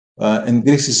 and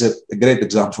Greece is a great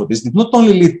example for this, did not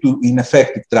only lead to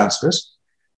ineffective transfers,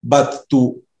 but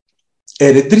to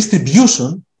a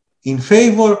redistribution in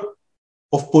favor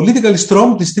of politically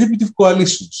strong distributive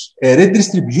coalitions, a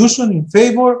redistribution in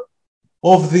favor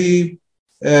of the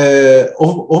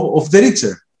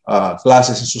richer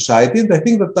classes in society. And I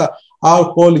think that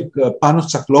our colleague Panos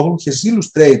Tsakloglu has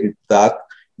illustrated that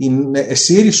in a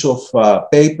series of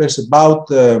papers about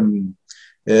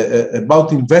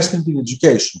investment in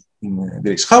education in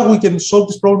Greece, how we can solve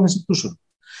this problem institutionally.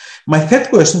 My third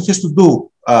question has to do,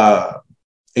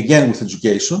 again, with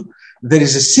education. There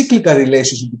is a cyclical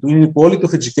relationship between inequality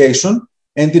of education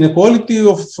and inequality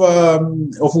of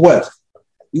wealth.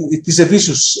 It is a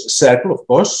vicious circle, of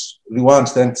course. The one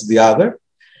strengthens the other.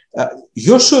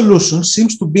 Your solution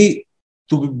seems to be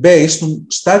based on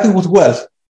starting with wealth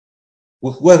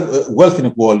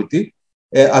inequality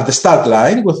at the start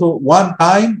line, with one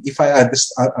time, if I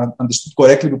understood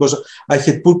correctly, because I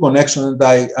had poor connection and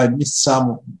I missed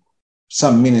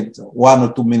some minute, 1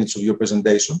 or 2 minutes of your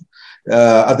presentation.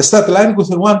 At the start line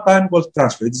with a one-time wealth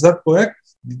transfer. Is that correct?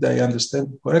 Did I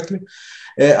understand correctly?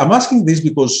 I'm asking this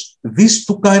because these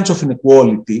two kinds of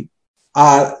inequality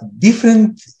are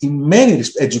different in many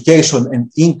respects. Education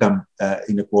and income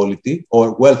inequality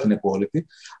or wealth inequality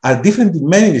are different in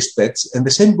many respects, and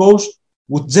the same goes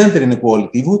with gender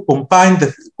inequality. If we combine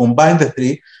the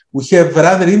three, we have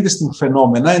rather interesting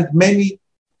phenomena and many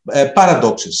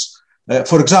paradoxes.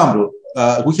 For example,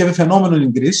 we have a phenomenon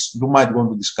in Greece you might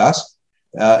want to discuss.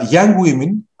 Young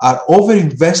women are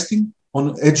over-investing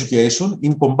on education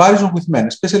in comparison with men,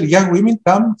 especially young women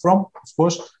come from, of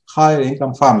course, higher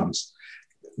income families.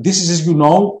 This is, as you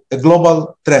know, a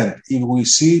global trend. If we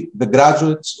see the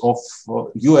graduates of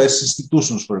US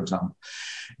institutions, for example,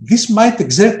 this might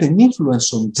exert an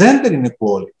influence on gender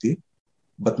inequality,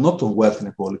 but not on wealth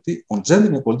inequality, on gender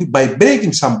inequality by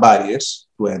breaking some barriers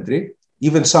to entry,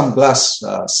 even some glass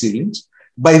ceilings,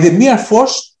 by the mere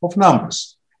force of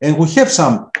numbers. And we have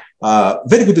some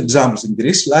very good examples in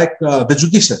Greece, like the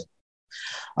judiciary.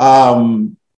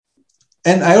 And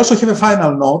I also have a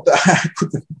final note. I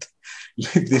couldn't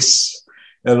leave this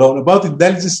alone. About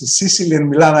intelligence in Sicily and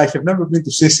Milan. I have never been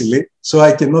to Sicily, so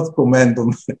I cannot comment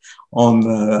on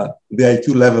the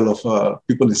IQ level of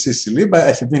people in Sicily, but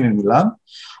I have been in Milan.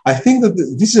 I think that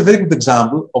this is a very good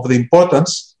example of the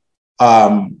importance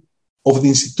of the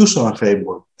institutional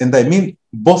framework. And I mean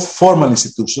both formal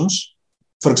institutions.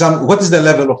 For example, what is the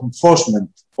level of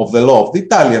enforcement of the law, of the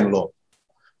Italian law,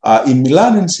 in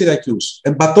Milan and Syracuse,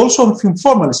 but also of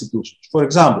informal institutions. For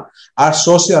example, are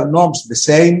social norms the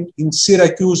same in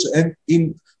Syracuse and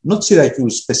in, not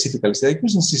Syracuse specifically,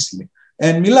 Syracuse and Sicily,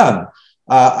 and Milan?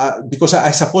 Because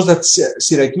I suppose that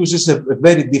Syracuse is a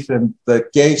very different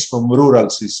case from rural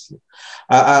Sicily.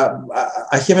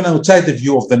 I have an outsider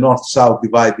view of the north-south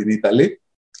divide in Italy,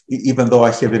 even though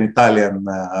I have an Italian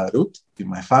root in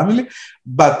my family,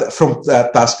 but from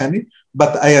Tuscany.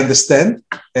 But I understand,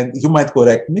 and you might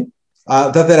correct me,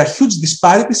 that there are huge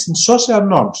disparities in social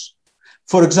norms.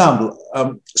 For example,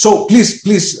 so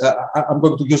please, I'm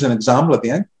going to use an example at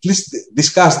the end. Please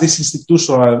discuss this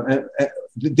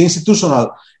the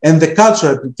institutional and the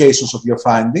cultural implications of your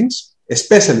findings,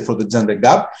 especially for the gender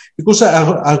gap, because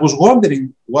I was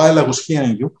wondering while I was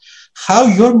hearing you, how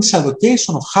your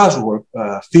misallocation of housework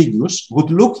figures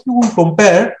would look if you would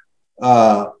compare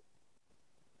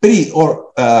pre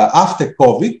or after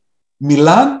COVID,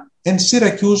 Milan and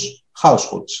Syracuse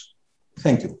households.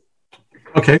 Thank you.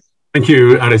 Okay, thank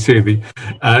you, Aristide.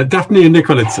 Daphne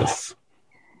Nikolitsas.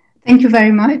 Thank you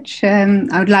very much.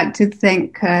 I would like to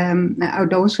thank, I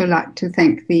would also like to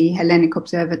thank the Hellenic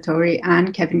Observatory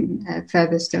and Kevin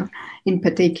Featherstone in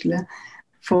particular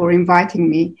for inviting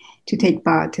me to take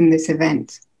part in this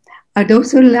event. I'd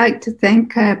also like to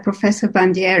thank Professor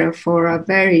Bandiera for a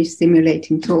very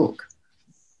stimulating talk.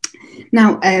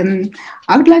 Now,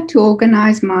 I would like to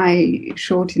organize my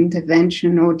short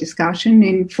intervention or discussion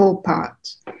in 4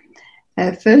 parts.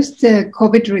 First,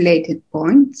 COVID-related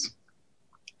points.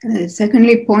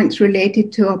 Secondly, points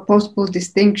related to a possible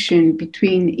distinction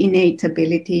between innate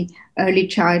ability, early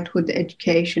childhood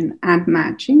education, and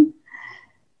matching.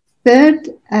 Third,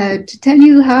 to tell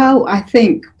you how I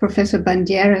think Professor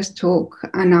Bandiera's talk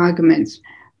and arguments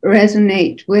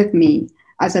resonate with me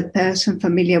as a person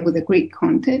familiar with the Greek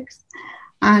context.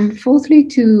 And fourthly,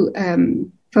 to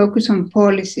focus on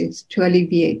policies to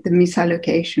alleviate the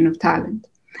misallocation of talent.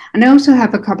 And I also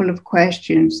have a couple of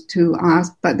questions to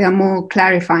ask, but they are more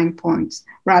clarifying points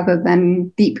rather than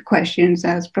deep questions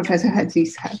as Professor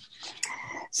Hatzis had.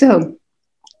 So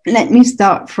let me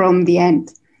start from the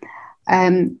end.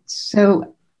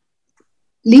 So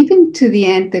leaving to the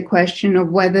end the question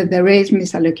of whether there is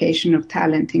misallocation of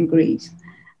talent in Greece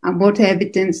and what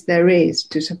evidence there is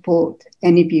to support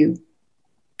any view,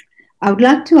 I would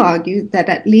like to argue that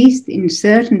at least in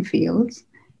certain fields,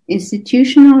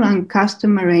 institutional and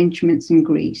custom arrangements in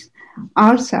Greece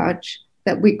are such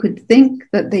that we could think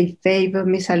that they favor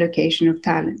misallocation of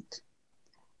talent.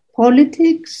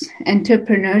 Politics,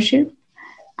 entrepreneurship,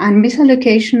 and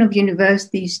misallocation of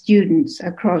university students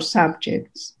across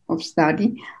subjects of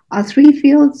study are three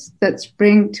fields that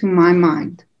spring to my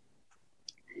mind.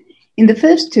 In the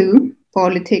first two,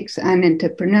 politics and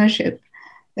entrepreneurship,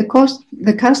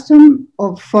 the custom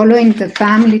of following the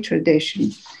family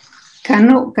tradition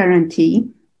cannot guarantee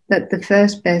that the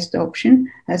first best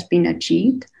option has been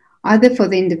achieved, either for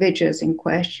the individuals in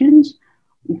question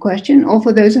or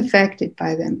for those affected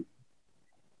by them.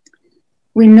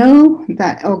 We know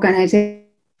that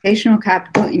organizational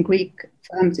capital in Greek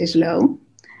firms is low,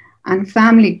 and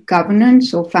family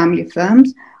governance or family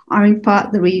firms are in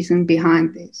part the reason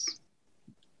behind this.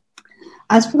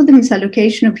 As for the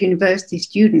misallocation of university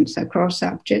students across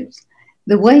subjects,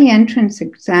 the way entrance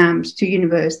exams to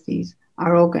universities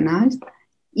are organized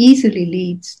easily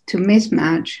leads to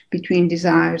mismatch between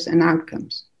desires and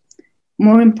outcomes.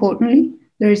 More importantly,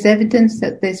 there is evidence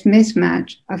that this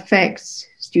mismatch affects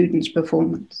students'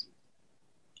 performance.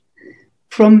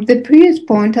 From the previous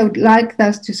point, I would like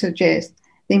thus to suggest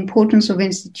the importance of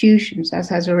institutions, as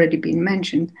has already been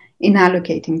mentioned, in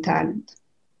allocating talent.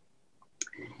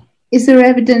 Is there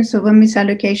evidence of a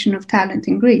misallocation of talent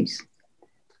in Greece?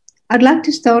 I'd like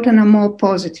to start on a more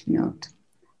positive note.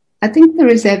 I think there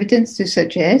is evidence to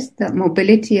suggest that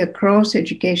mobility across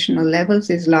educational levels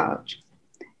is large.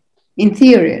 In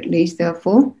theory, at least,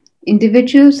 therefore,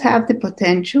 individuals have the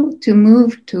potential to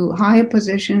move to higher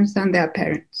positions than their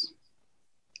parents.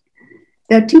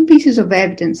 There are two pieces of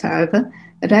evidence, however,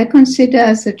 that I consider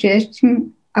as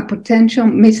suggesting a potential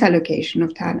misallocation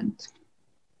of talent.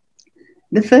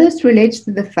 The first relates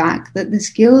to the fact that the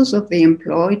skills of the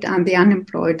employed and the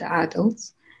unemployed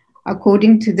adults,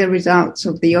 according to the results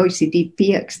of the OECD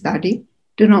PIAC study,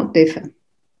 do not differ.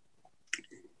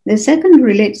 The second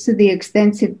relates to the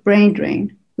extensive brain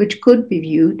drain, which could be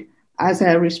viewed as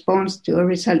a response to a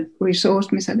resource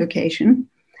misallocation.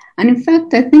 And in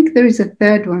fact, I think there is a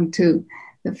third one too,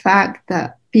 the fact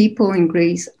that people in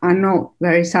Greece are not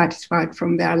very satisfied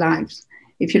from their lives.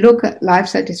 If you look at life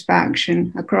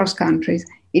satisfaction across countries,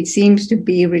 it seems to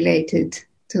be related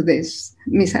to this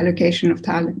misallocation of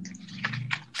talent,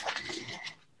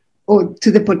 or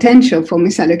to the potential for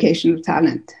misallocation of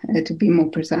talent, to be more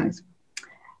precise.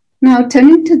 Now,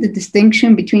 turning to the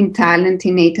distinction between talent,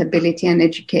 innate ability, and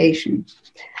education,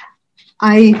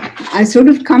 I sort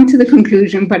of come to the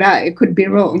conclusion, but I could be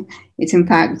wrong. It's in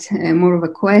fact more of a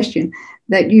question,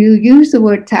 that you use the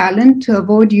word talent to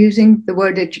avoid using the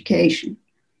word education,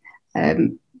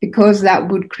 because that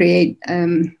would create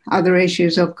other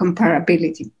issues of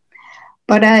comparability.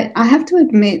 But I have to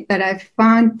admit that I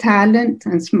find talent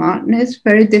and smartness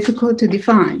very difficult to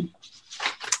define.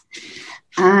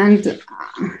 And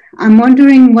I'm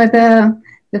wondering whether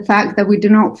the fact that we do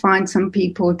not find some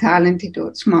people talented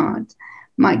or smart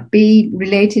might be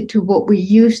related to what we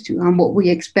used to and what we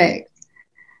expect.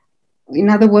 In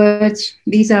other words,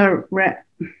 these are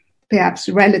perhaps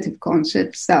relative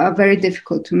concepts that are very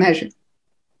difficult to measure.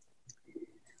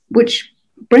 Which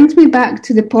brings me back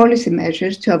to the policy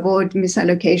measures to avoid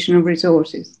misallocation of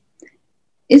resources.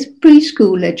 Is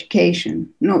preschool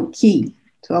education not key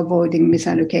to avoiding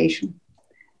misallocation?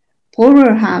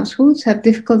 Poorer households have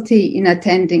difficulty in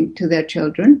attending to their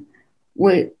children,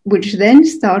 which then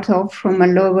start off from a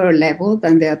lower level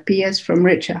than their peers from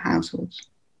richer households.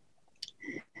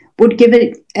 Would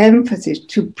giving emphasis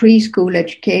to preschool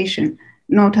education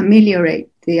not ameliorate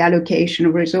the allocation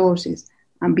of resources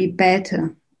and be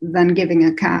better than giving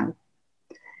a cow?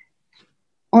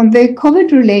 On the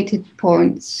COVID-related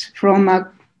points, from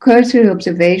a cursory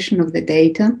observation of the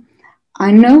data, I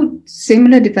note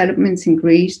similar developments in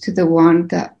Greece to the one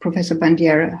that Professor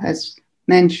Bandiera has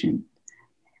mentioned.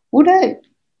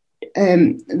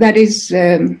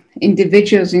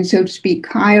 Individuals in, so to speak,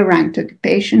 higher ranked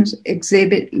occupations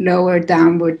exhibit lower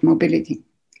downward mobility.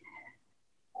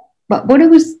 But what I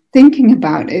was thinking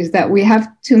about is that we have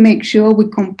to make sure we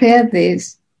compare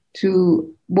this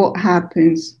to what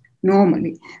happens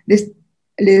normally. This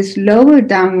lower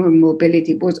downward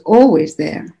mobility was always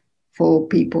there for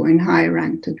people in higher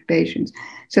ranked occupations.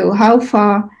 So how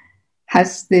far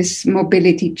has this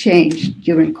mobility changed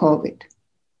during COVID?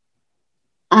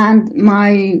 And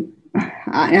my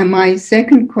my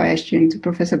second question to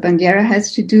Professor Bandiera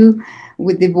has to do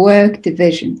with the work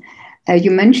division.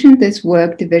 You mentioned this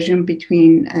work division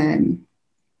between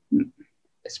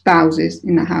spouses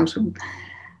in a household.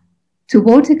 To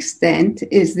what extent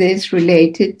is this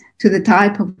related to the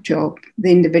type of job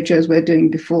the individuals were doing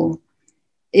before?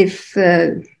 If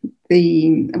the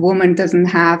woman doesn't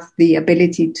have the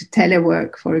ability to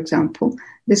telework, for example,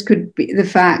 this could be the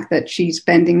fact that she's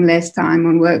spending less time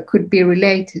on work could be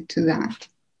related to that.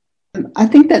 I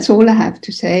think that's all I have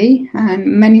to say, and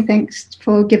many thanks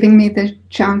for giving me the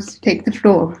chance to take the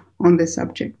floor on this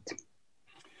subject.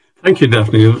 Thank you,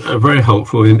 Daphne. Very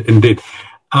helpful indeed.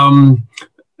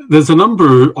 There's a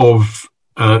number of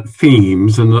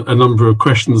themes and a number of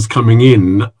questions coming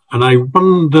in, and I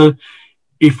wonder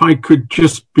if I could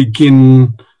just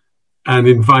begin and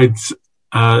invite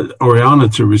Oriana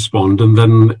to respond, and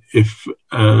then if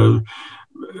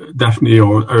Daphne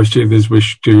or Aristidis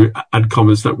wish to add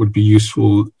comments, that would be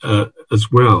useful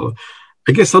as well.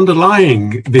 I guess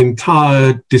underlying the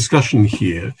entire discussion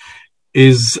here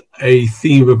is a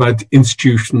theme about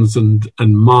institutions and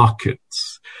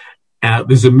markets.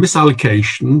 There's a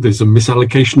misallocation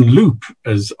loop,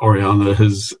 as Oriana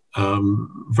has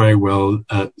very well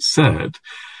said.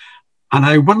 And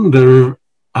I wonder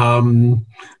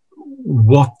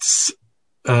what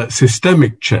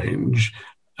systemic change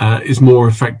is more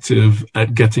effective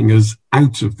at getting us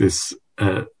out of this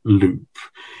loop.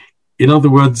 In other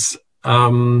words,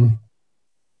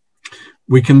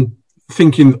 we can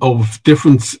think of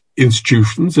different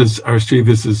institutions, as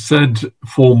Aristidis has said,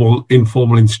 formal,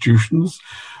 informal institutions,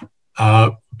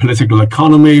 political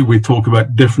economy. We talk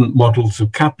about different models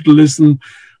of capitalism.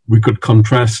 We could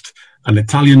contrast an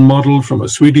Italian model from a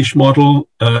Swedish model,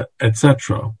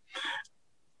 etc.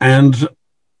 And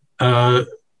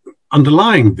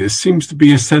underlying this seems to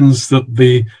be a sense that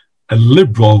a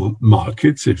liberal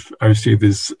market, if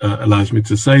Aristidis allows me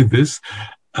to say this,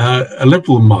 a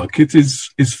liberal market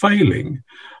is failing.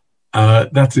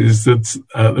 That is that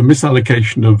the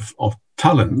misallocation of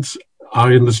talent,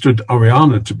 I understood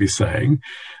Oriana to be saying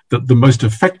that the most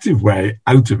effective way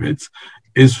out of it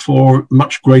is for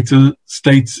much greater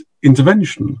state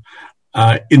intervention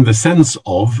in the sense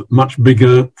of much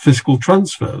bigger fiscal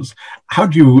transfers. How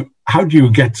do you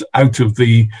get out of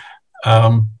the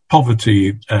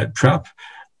poverty trap?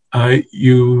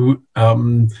 You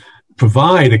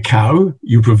provide a cow,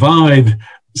 you provide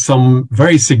some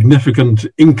very significant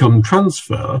income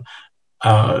transfer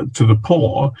to the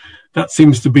poor. That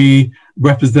seems to be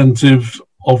representative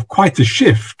of quite a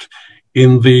shift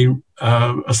in the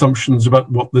assumptions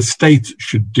about what the state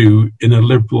should do in a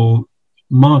liberal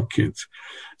market.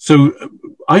 So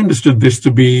I understood this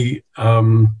to be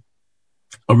a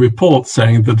report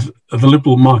saying that the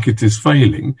liberal market is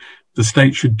failing. The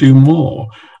state should do more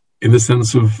in the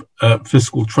sense of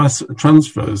fiscal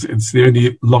transfers. It's the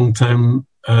only long-term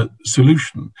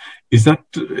solution. Is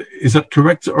that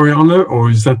correct, Oriana, or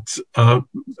is that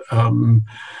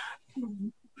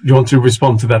you want to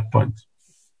respond to that point?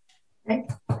 Okay.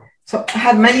 So I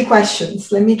have many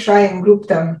questions. Let me try and group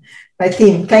them by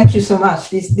theme. Thank you so much.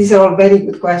 These are all very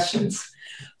good questions.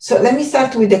 So let me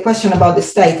start with the question about the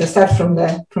state. I start from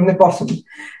the bottom,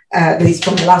 at least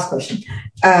from the last question.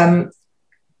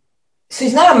 So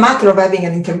it's not a matter of having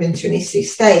an interventionistic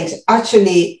state.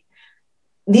 Actually,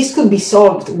 this could be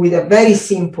solved with a very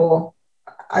simple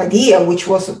idea, which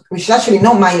is actually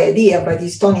not my idea, but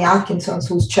it's Tony Atkinson's,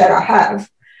 whose chair I have.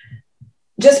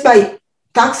 Just by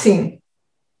taxing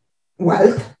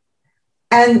wealth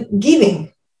and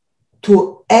giving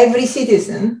to every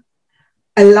citizen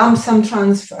a lump sum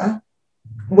transfer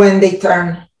when they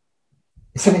turn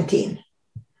 17,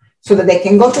 so that they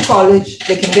can go to college,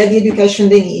 they can get the education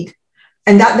they need.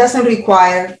 And that doesn't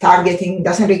require targeting,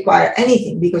 doesn't require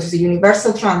anything, because it's a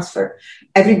universal transfer.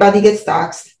 Everybody gets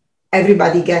taxed,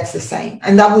 everybody gets the same.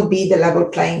 And that would be the level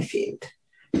playing field,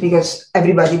 because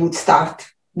everybody would start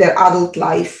their adult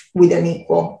life with an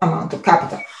equal amount of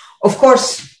capital. Of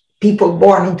course, people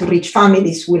born into rich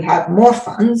families will have more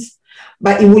funds,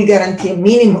 but it will guarantee a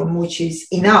minimum which is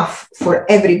enough for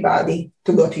everybody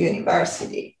to go to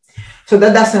university. So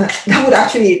that would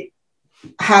actually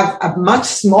have a much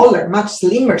smaller, much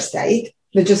slimmer state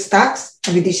that just tax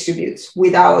and redistributes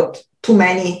without too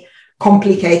many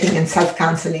complicating and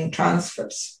self-canceling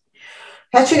transfers.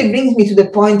 Actually brings me to the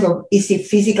point of, is it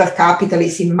physical capital,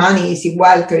 is it money, is it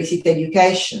wealth, or is it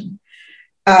education?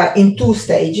 In two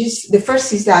stages. The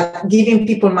first is that giving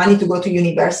people money to go to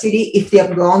university, if they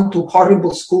have gone to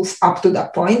horrible schools up to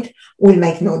that point, will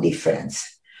make no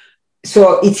difference.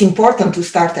 So it's important to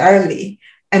start early.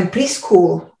 And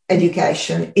preschool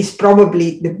education is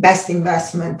probably the best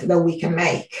investment that we can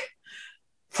make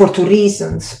for two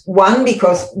reasons. One,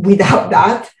 because without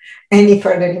that, any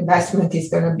further investment is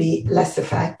going to be less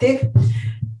effective.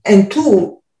 And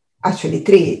two, actually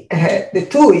three, the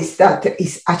two is that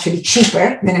it's actually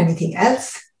cheaper than anything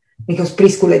else, because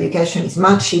preschool education is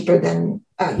much cheaper than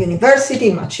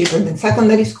university, much cheaper than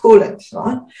secondary school, and so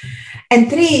on. And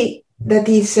three, that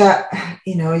is,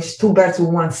 it's two birds with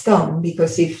one stone,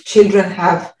 because if children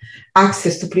have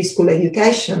access to preschool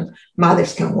education,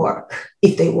 mothers can work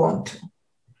if they want to.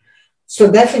 So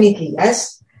definitely,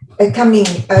 yes. Coming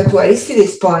to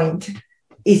Aristides' point,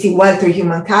 is it wealth or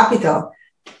human capital?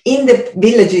 In the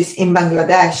villages in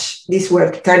Bangladesh, these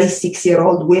were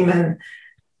 36-year-old women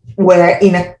were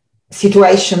in a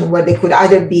situation where they could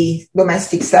either be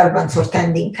domestic servants or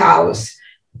tending cows.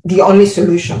 The only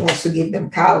solution was to give them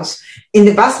cows. In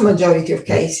the vast majority of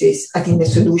cases, I think the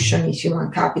solution is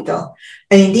human capital.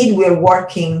 And indeed, we're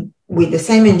working with the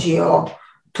same NGO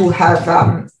to have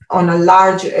on a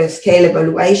large scale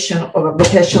evaluation of a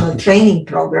vocational training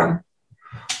program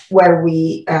where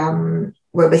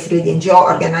where basically the NGO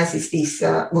organizes this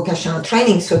vocational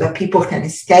training so that people can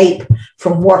escape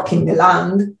from working the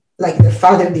land like their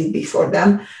father did before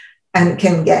them and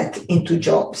can get into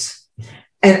jobs.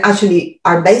 And actually,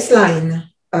 our baseline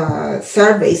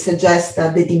survey suggests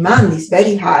that the demand is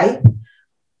very high,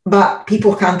 but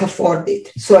people can't afford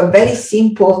it. So a very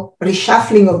simple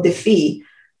reshuffling of the fee,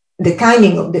 the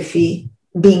timing of the fee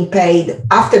being paid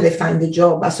after they find the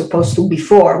job as opposed to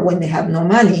before when they have no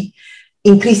money,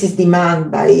 increases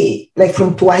demand by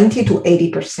from 20 to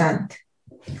 80%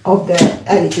 of the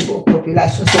eligible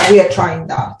population. So we are trying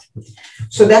that.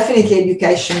 So definitely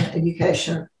education.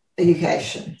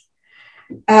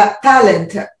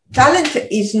 Talent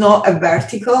is not a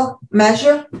vertical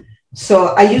measure. So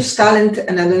I use talent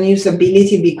and I don't use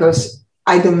ability because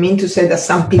I don't mean to say that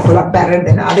some people are better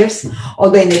than others.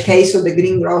 Although in the case of the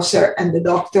greengrocer and the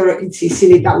doctor in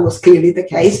Sicily, that was clearly the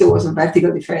case. There was a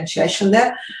vertical differentiation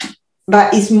there.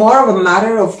 But it's more of a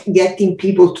matter of getting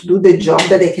people to do the job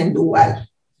that they can do well.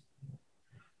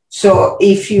 So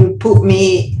if you put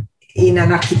me in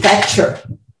an architecture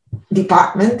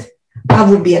department, that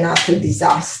would be an utter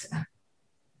disaster.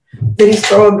 There is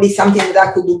probably something that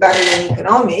I could do better than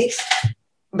economics,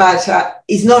 but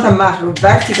it's not a matter of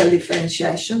vertical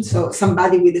differentiation. So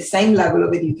somebody with the same level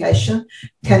of education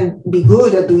can be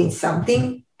good at doing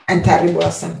something and terrible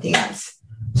at something else.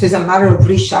 So it's a matter of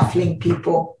reshuffling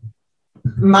people,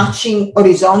 matching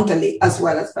horizontally as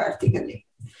well as vertically.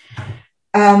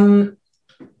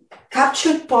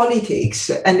 Captured politics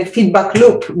and the feedback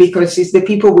loop, because it's the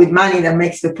people with money that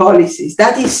makes the policies.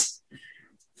 That is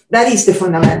the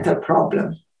fundamental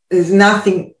problem. There's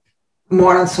nothing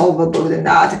more unsolvable than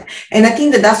that. And I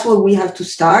think that that's where we have to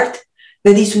start.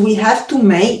 That is, we have to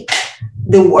make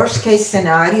the worst case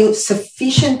scenario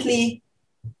sufficiently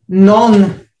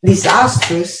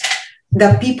non-disastrous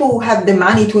that people who have the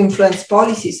money to influence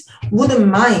policies wouldn't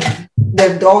mind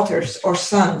their daughters or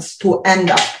sons to end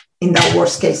up in that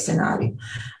worst case scenario.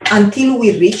 Until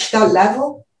we reach that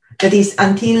level, that is,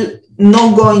 until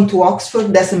not going to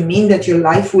Oxford doesn't mean that your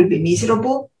life will be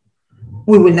miserable,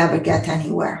 we will never get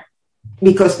anywhere.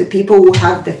 Because the people who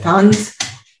have the funds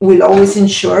will always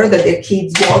ensure that their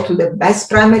kids go to the best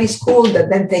primary school, that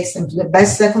then takes them to the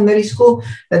best secondary school,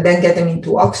 that then get them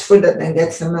into Oxford, that then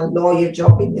gets them a lawyer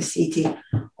job in the city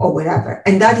or wherever.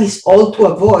 And that is all to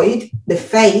avoid the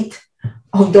fate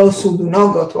of those who do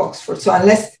not go to Oxford. So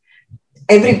unless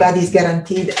everybody is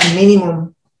guaranteed a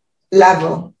minimum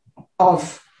level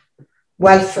of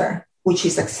welfare, which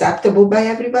is acceptable by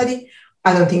everybody,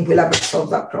 I don't think we'll ever solve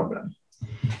that problem.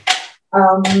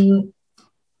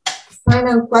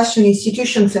 Final question,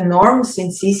 institutions and norms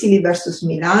in Sicily versus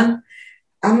Milan.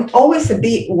 I'm always a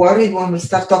bit worried when we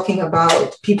start talking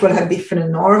about people have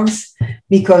different norms,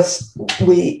 because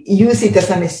we use it as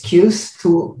an excuse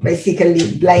to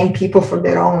basically blame people for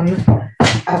their own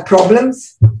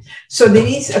problems. So there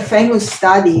is a famous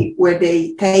study where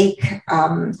they take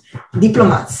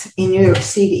diplomats in New York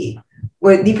City,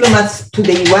 where diplomats to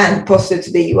the UN, posted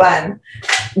to the UN,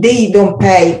 they don't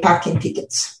pay parking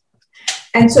tickets.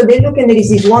 And so they look, and there is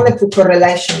this wonderful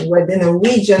correlation where the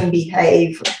Norwegian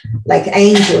behave like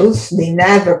angels. They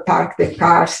never park their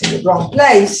cars in the wrong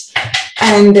place.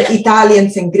 And the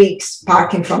Italians and Greeks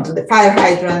park in front of the fire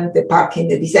hydrant, they park in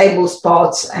the disabled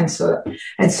spots, and so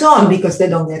on, because they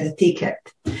don't get a ticket.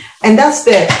 And that's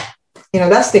the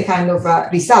kind of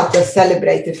result that's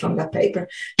celebrated from that paper.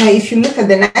 Now, if you look at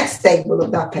the next table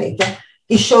of that paper,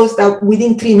 it shows that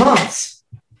within 3 months,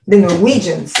 the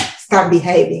Norwegians start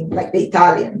behaving like the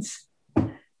Italians.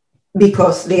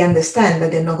 because they understand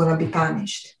that they're not going to be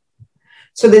punished.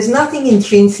 So there's nothing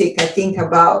intrinsic, I think,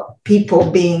 about people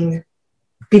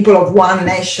of one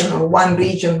nation or one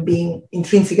region being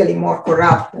intrinsically more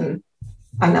corrupt than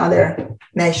another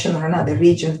nation or another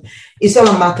region. It's all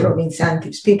a matter of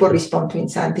incentives. People respond to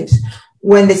incentives.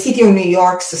 When the city of New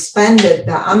York suspended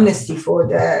the amnesty for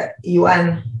the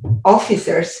UN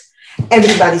officers,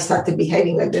 everybody started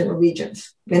behaving like the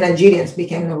Norwegians. The Nigerians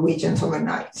became Norwegians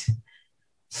overnight.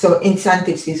 So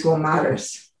incentives is what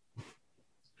matters.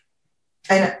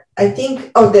 And I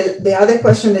think, the other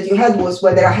question that you had was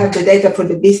whether I have the data for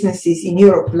the businesses in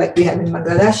Europe like we have in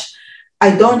Bangladesh.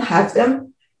 I don't have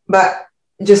them, but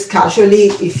just casually,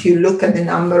 if you look at the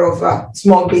number of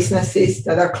small businesses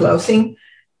that are closing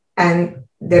and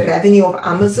the revenue of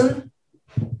Amazon,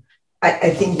 I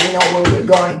think we know where we're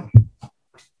going.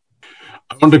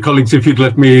 I wonder, colleagues, if you'd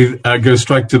let me go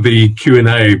straight to the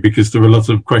Q&A, because there are lots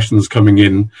of questions coming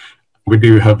in. We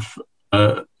do have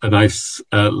a nice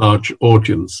large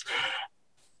audience.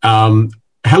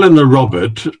 Helena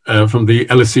Robert from the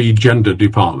LSE Gender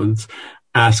Department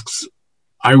asks,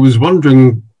 I was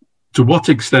wondering, to what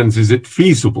extent is it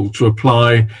feasible to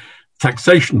apply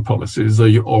taxation policies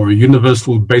or a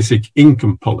universal basic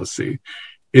income policy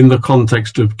in the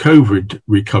context of COVID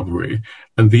recovery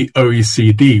and the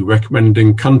OECD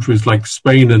recommending countries like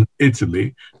Spain and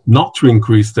Italy not to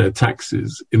increase their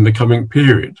taxes in the coming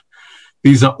period?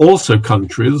 These are also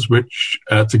countries which,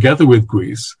 together with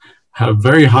Greece, have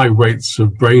very high rates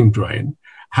of brain drain.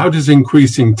 How does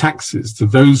increasing taxes to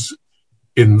those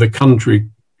in the country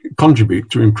contribute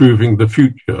to improving the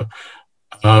future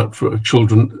for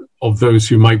children of those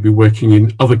who might be working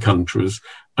in other countries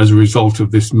as a result of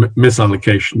this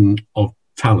misallocation of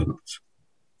talent?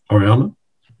 Oriana?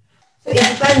 It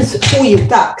depends who you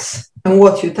tax and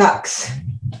what you tax,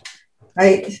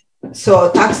 right?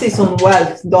 So taxes on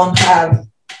wealth don't have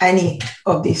any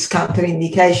of this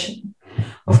counterindication.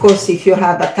 Of course, if you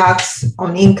have a tax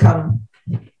on income,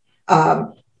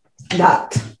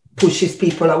 that pushes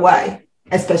people away,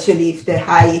 especially if the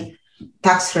high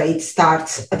tax rate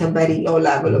starts at a very low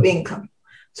level of income.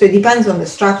 So it depends on the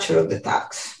structure of the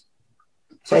tax.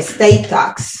 So a state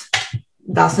tax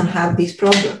doesn't have these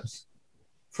problems,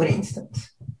 for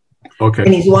instance. Okay.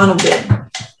 And it's one of the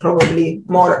probably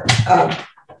more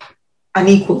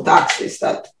unequal taxes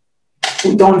that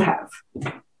we don't have.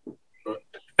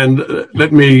 And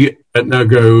let me now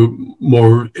go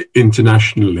more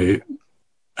internationally.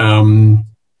 Dr.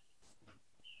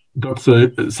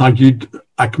 Sajid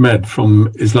Ahmed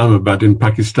from Islamabad in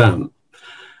Pakistan.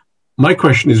 My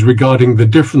question is regarding the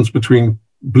difference between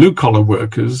blue-collar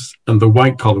workers and the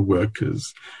white-collar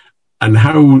workers, and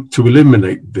how to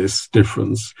eliminate this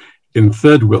difference in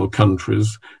third world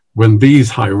countries when these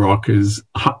hierarchies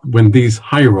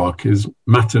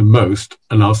matter most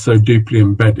and are so deeply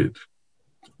embedded.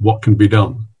 What can be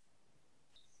done?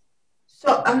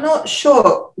 So I'm not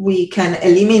sure we can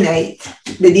eliminate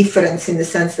the difference in the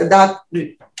sense that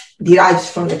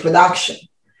derives from the production.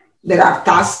 There are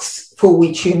tasks for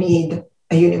which you need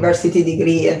a university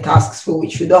degree and tasks for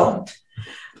which you don't.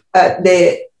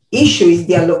 The issue is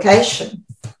the allocation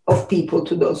of people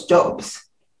to those jobs.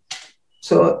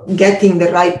 So getting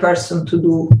the right person to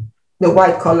do the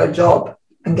white-collar job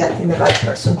and getting the right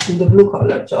person to do the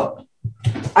blue-collar job.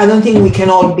 I don't think we can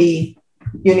all be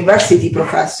university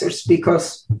professors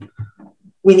because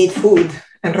we need food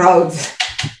and roads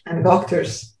and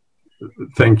doctors.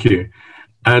 Thank you.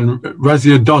 And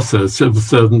Razia Dosa, civil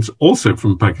servant also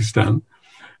from Pakistan.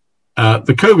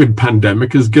 The COVID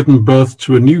pandemic has given birth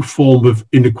to a new form of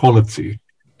inequality,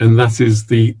 and that is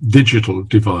the digital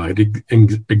divide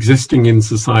existing in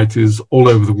societies all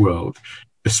over the world,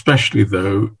 especially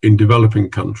though in developing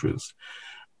countries.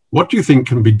 What do you think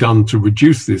can be done to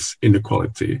reduce this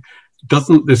inequality?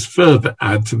 Doesn't this further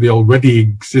add to the already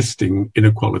existing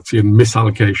inequality and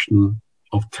misallocation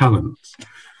of talent?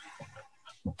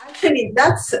 Actually,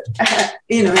 that's,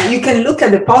 you can look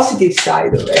at the positive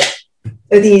side of it.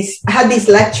 That is, had this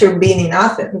lecture been in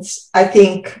Athens, I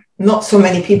think not so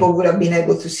many people would have been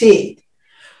able to see it.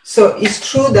 So it's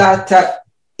true that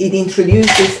it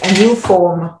introduces a new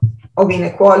form of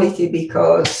inequality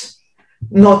because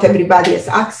not everybody has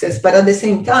access, but at the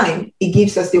same time, it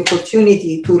gives us the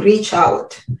opportunity to reach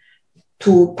out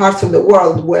to parts of the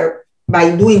world where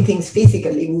by doing things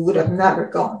physically, we would have never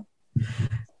gone.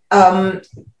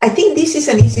 I think this is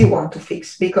an easy one to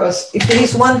fix because if there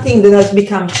is one thing that has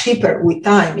become cheaper with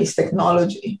time is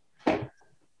technology.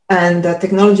 And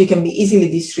technology can be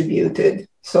easily distributed.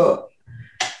 So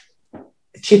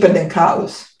cheaper than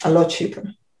cows, a lot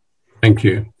cheaper. Thank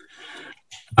you.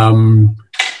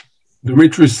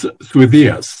 Dimitris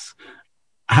Thoudias,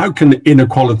 how can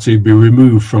inequality be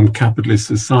removed from capitalist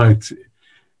society?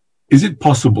 Is it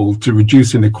possible to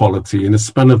reduce inequality in a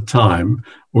span of time,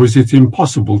 or is it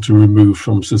impossible to remove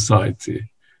from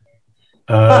society?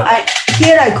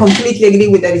 Here I completely agree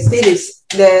with Aristides.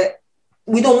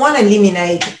 We don't want to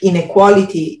eliminate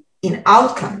inequality in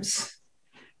outcomes,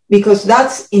 because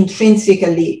that's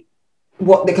intrinsically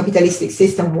what the capitalistic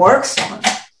system works on.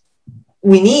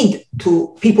 We need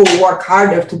people work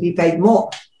harder to be paid more.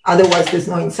 Otherwise, there's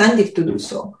no incentive to do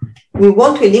so. We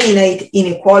want to eliminate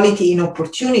inequality in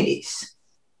opportunities.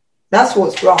 That's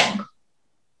what's wrong.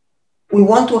 We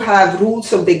want to have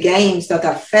rules of the games that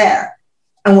are fair,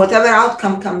 and whatever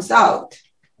outcome comes out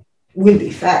will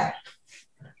be fair,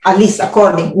 at least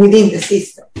within the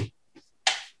system.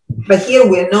 But here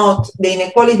the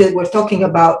inequality that we're talking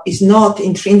about is not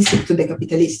intrinsic to the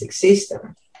capitalistic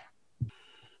system.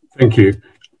 Thank you.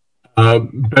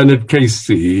 Bernard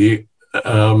Casey,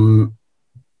 can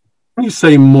you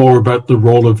say more about the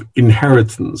role of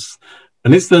inheritance?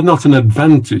 And is there not an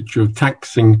advantage of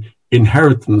taxing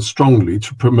inheritance strongly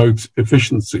to promote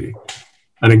efficiency?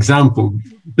 An example,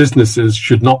 businesses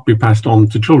should not be passed on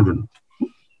to children.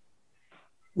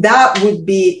 That would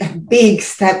be a big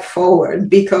step forward,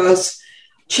 because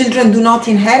children do not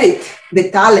inherit the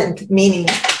talent, meaning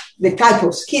the type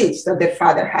of skills that their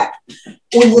father had.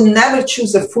 We will never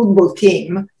choose a football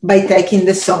team by taking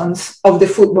the sons of the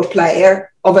football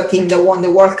player of a team that won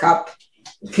the World Cup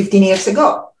 15 years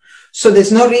ago. So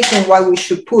there's no reason why we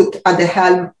should put at the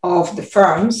helm of the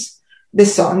firms the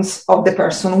sons of the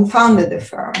person who founded the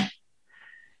firm.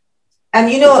 And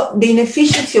the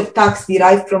inefficiency of tax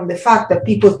derived from the fact that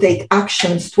people take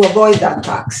actions to avoid that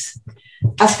tax.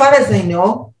 As far as I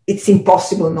know, it's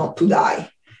impossible not to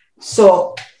die.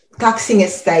 So taxing a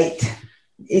state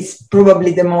is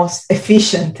probably the most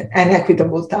efficient and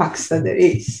equitable tax that there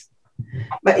is.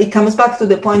 But it comes back to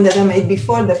the point that I made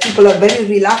before, that people are very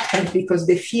reluctant because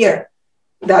they fear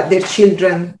that their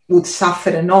children would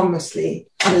suffer enormously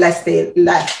unless they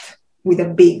left with a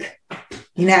big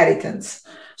inheritance.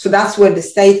 So that's where the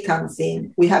state comes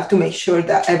in. We have to make sure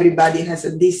that everybody has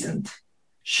a decent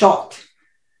shot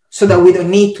so that we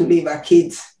don't need to leave our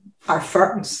kids our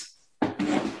firms.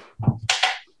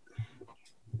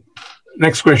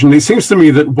 Next question. It seems to me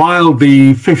that while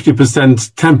the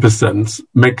 50%, 10%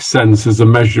 makes sense as a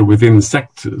measure within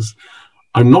sectors,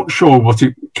 I'm not sure what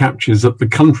it captures at the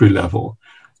country level.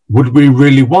 Would we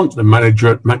really want the manager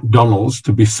at McDonald's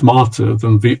to be smarter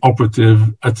than the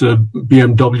operative at a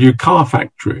BMW car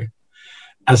factory?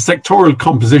 As sectoral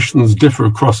compositions differ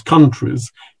across countries,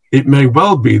 it may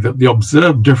well be that the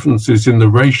observed differences in the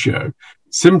ratio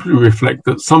simply reflect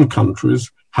that some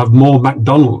countries have more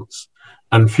McDonald's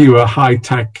and fewer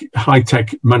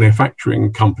high-tech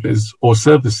manufacturing companies or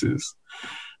services.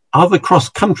 Are the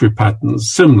cross-country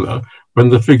patterns similar when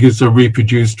the figures are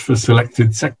reproduced for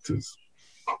selected sectors?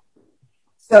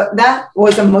 So that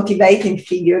was a motivating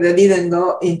figure that didn't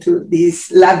go into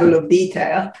this level of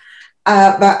detail.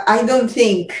 But I don't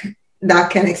think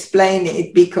that can explain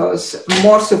it, because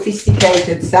more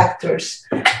sophisticated sectors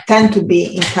tend to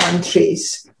be in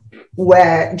countries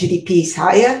where GDP is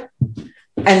higher.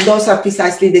 And those are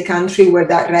precisely the country where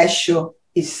that ratio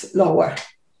is lower.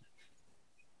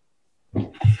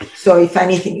 So if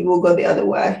anything, it will go the other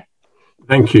way.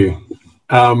 Thank you.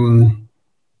 And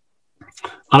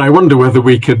I wonder whether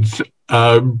we could,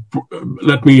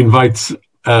 let me invite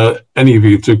any of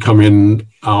you to come in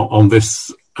on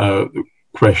this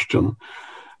question.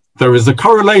 There is a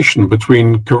correlation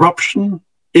between corruption,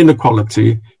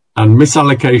 inequality, and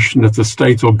misallocation at the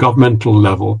state or governmental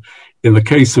level in the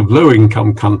case of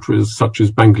low-income countries such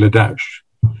as Bangladesh.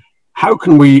 How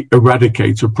can we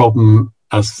eradicate a problem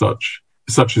as such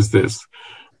as this?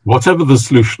 Whatever the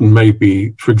solution may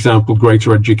be, for example,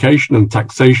 greater education and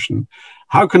taxation,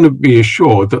 how can it be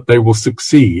assured that they will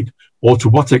succeed, or to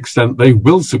what extent they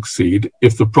will succeed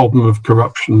if the problem of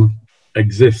corruption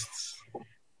exists?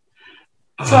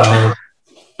 So,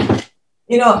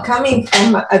 coming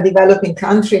from a developing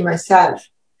country myself,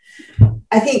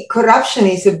 I think corruption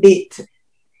is a bit,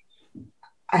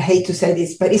 I hate to say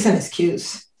this, but it's an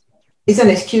excuse. It's an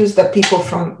excuse that people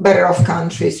from better off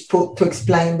countries put to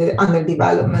explain the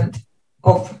underdevelopment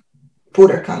of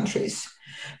poorer countries.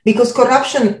 Because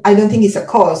corruption, I don't think is a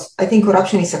cause. I think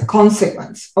corruption is a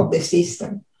consequence of the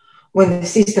system. When the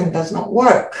system does not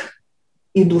work,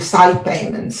 you do side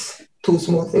payments to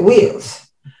smooth the wheels.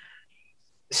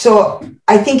 So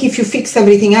I think if you fix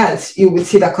everything else, you will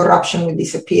see that corruption will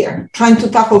disappear. Trying to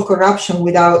tackle corruption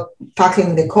without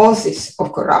tackling the causes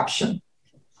of corruption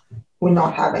will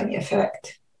not have any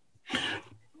effect.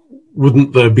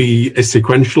 Wouldn't there be a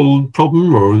sequential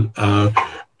problem, or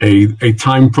a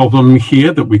time problem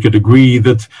here, that we could agree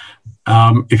that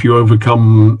if you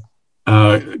overcome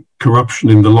corruption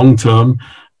in the long term,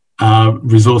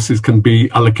 resources can be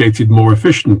allocated more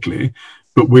efficiently,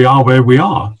 but we are where we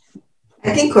are.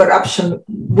 I think corruption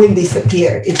will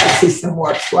disappear if the system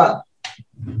works well,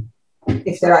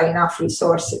 if there are enough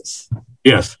resources.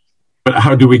 Yes, but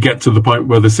how do we get to the point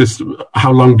where the system?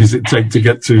 How long does it take to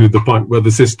get to the point where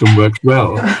the system works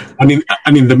well? And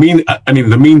in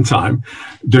the meantime,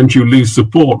 don't you lose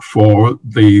support for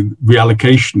the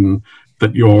reallocation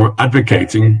that you're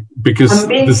advocating because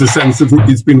there's a sense that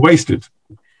it's been wasted?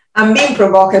 I'm being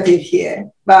provocative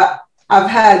here, but I've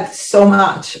had so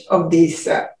much of this,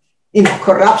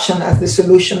 corruption as the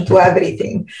solution to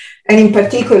everything. And in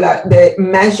particular, the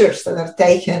measures that are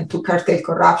taken to curtail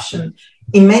corruption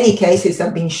in many cases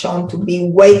have been shown to be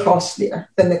way costlier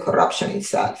than the corruption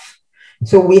itself.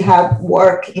 So we have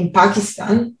work in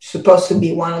Pakistan, supposed to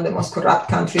be one of the most corrupt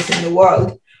countries in the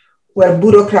world, where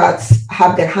bureaucrats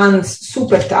have their hands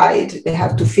super tied. They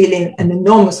have to fill in an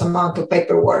enormous amount of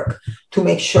paperwork to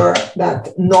make sure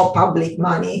that no public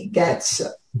money gets,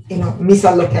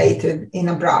 misallocated in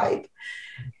a bribe.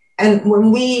 And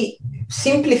when we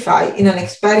simplify in an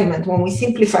experiment, when we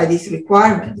simplify these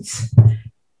requirements,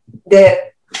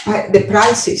 the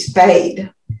prices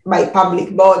paid by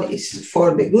public bodies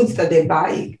for the goods that they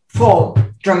buy fall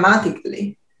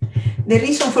dramatically. The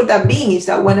reason for that being is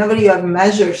that whenever you have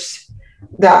measures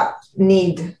that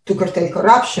need to curtail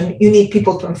corruption, you need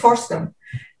people to enforce them.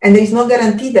 And there is no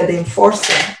guarantee that the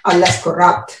enforcers are less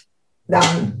corrupt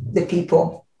than the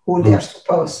people who they are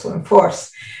supposed to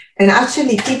enforce. And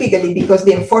actually, typically, because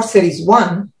the enforcer is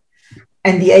one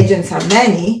and the agents are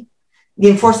many, the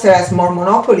enforcer has more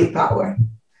monopoly power.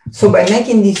 So by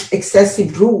making these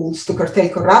excessive rules to curtail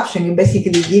corruption, you're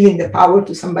basically giving the power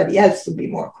to somebody else to be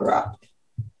more corrupt.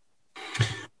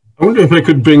 I wonder if I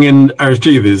could bring in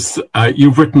Aristides.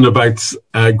 You've written about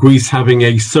Greece having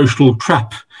a social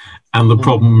trap and the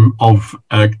problem of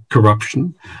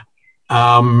corruption.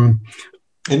 An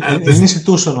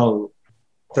institutional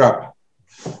trap.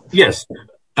 Yes.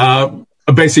 A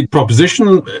basic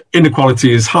proposition,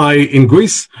 inequality is high in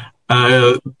Greece.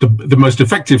 The most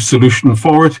effective solution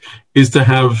for it is to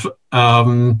have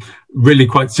really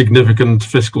quite significant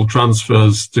fiscal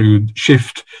transfers to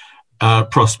shift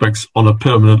prospects on a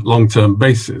permanent long-term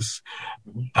basis.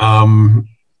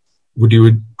 Would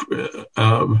you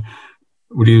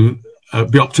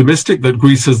be optimistic that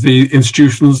Greece has the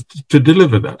institutions to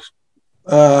deliver that?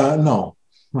 No.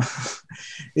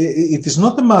 It is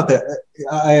not a matter.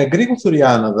 I agree with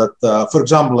Oriana that, for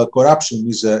example, corruption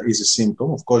is a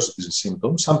symptom. Of course, it is a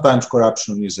symptom. Sometimes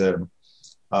corruption is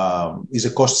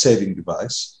a cost-saving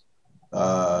device.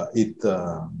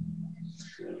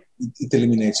 It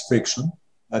eliminates friction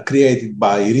created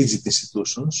by rigid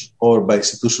institutions or by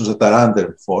institutions that are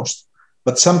under-enforced.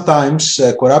 But sometimes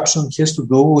corruption has to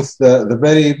do with the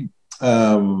very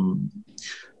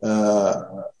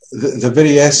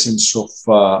essence of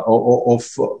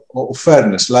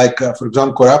fairness, like, for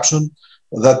example, corruption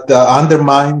that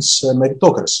undermines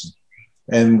meritocracy,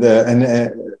 and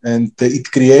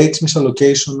it creates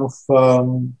misallocation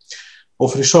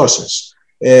of resources.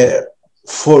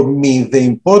 For me, the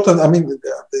important,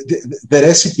 the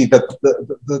recipe that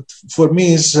for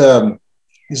me is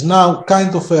now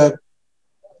kind of a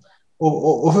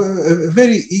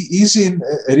very easy,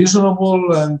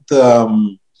 reasonable, and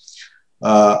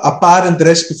apparent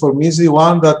recipe for me is the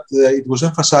one that it was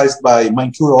emphasized by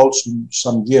Mancur Olson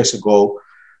some years ago,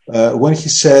 when he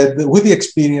said, with the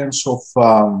experience of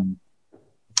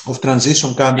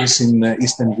transition countries in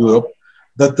Eastern Europe,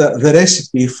 that the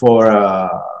recipe for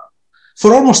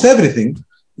almost everything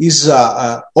is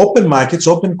open markets,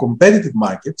 open competitive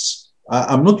markets.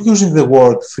 I'm not using the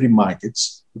word free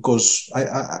markets because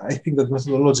I think that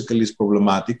methodologically is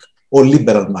problematic, or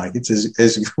liberal markets, as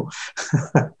you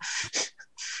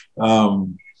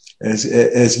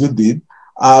as you did,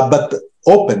 but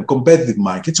open competitive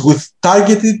markets with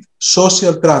targeted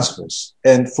social transfers.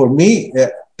 And for me,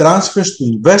 transfers to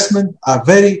investment are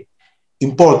very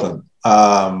important.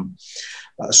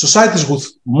 Societies with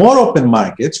more open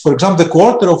markets, for example, the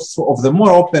quarter of the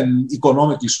more open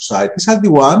economically societies are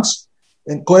the ones,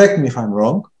 and correct me if I'm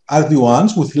wrong, are the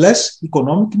ones with less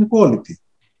economic inequality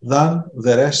than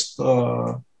the rest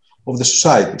of the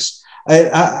societies.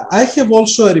 I have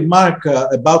also a remark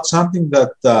about something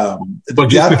that...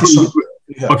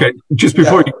 just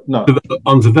before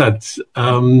onto that,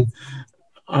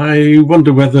 I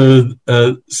wonder whether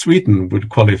Sweden would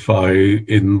qualify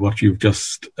in what you've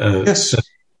just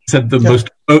said.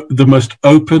 The most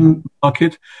open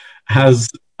market has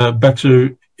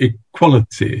better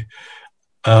equality.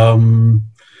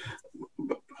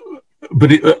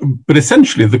 But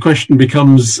essentially, the question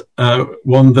becomes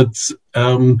one that's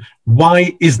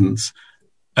why isn't,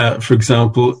 for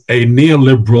example, a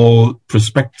neoliberal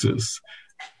prospectus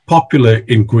popular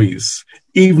in Greece,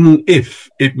 even if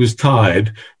it was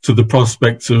tied to the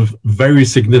prospects of very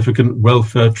significant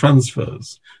welfare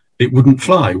transfers? It wouldn't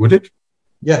fly, would it?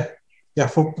 Yeah,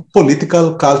 for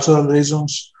political, cultural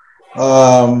reasons.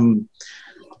 The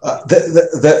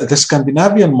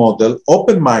Scandinavian model,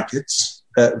 open markets,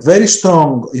 very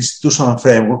strong institutional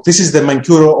framework. This is the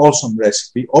Mancuro-Olson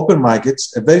recipe. Open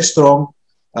markets, a very strong,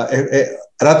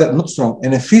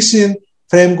 an efficient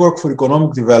framework for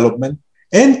economic development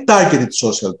and targeted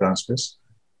social transfers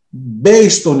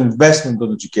based on investment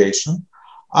on education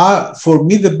are, for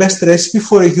me, the best recipe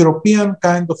for a European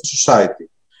kind of society.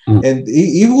 And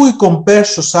if we compare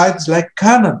societies like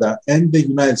Canada and the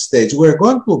United States, we're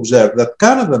going to observe that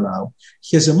Canada now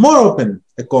has a more open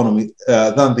economy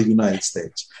than the United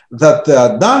States. That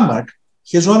Denmark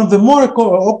has one of the more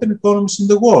open economies in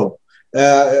the world,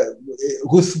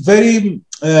 with very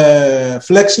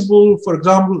flexible, for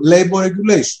example, labor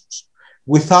regulations,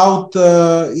 without,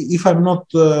 if I'm not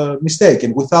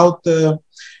mistaken, without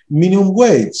minimum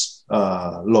wage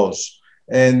laws.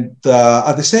 And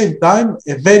at the same time,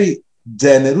 a very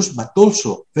generous but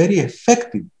also very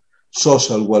effective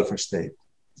social welfare state.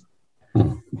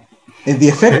 And the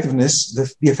effectiveness,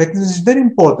 the effectiveness is very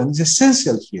important. It's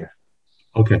essential here.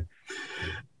 Okay.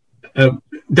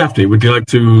 Daphne, would you like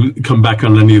to come back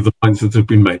on any of the points that have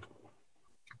been made?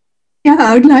 Yeah,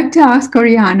 I would like to ask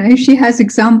Oriana if she has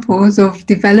examples of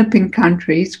developing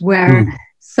countries where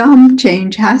some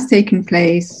change has taken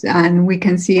place and we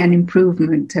can see an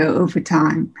improvement over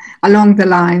time along the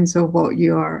lines of what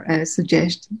you are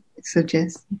suggesting.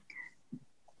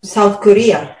 South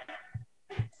Korea.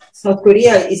 South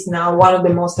Korea is now one of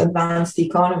the most advanced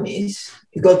economies.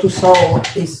 You go to Seoul,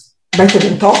 it's better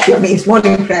than Tokyo. I mean, it's more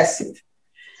impressive.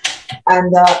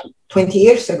 And 20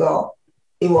 years ago,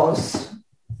 it was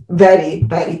very,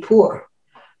 very poor.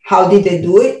 How did they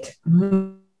do it?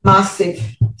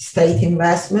 Massive state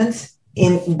investments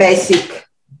in basic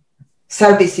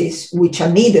services which are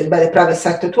needed by the private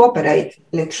sector to operate: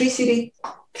 electricity,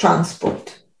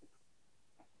 transport.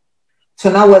 So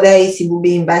nowadays it will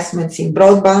be investments in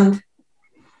broadband,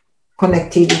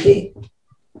 connectivity.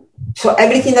 So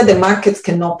everything that the markets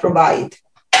cannot provide,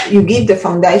 you give the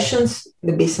foundations,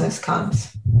 the business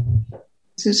comes.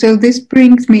 So this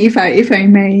brings me, if I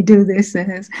may do this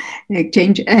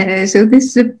exchange, so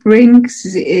this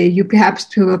brings you perhaps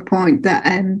to a point that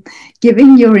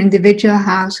giving your individual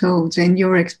households in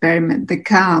your experiment the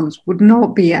cows would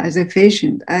not be as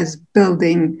efficient as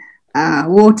building a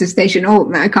water station.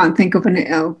 Oh, I can't think of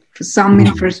some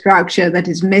infrastructure that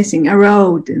is missing, a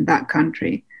road in that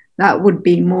country. That would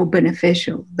be more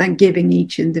beneficial than giving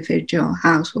each individual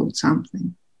household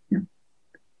something.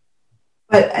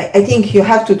 But I think you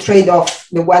have to trade off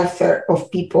the welfare of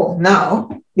people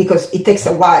now, because it takes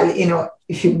a while. You know,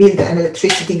 if you build an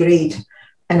electricity grid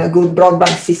and a good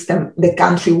broadband system, the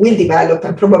country will develop,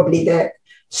 and probably the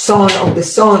son of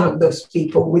those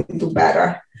people will do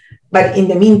better. But in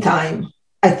the meantime,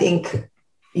 I think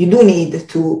you do need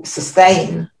to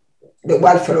sustain the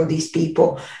welfare of these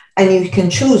people. And you can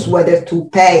choose whether to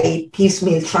pay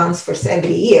piecemeal transfers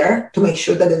every year to make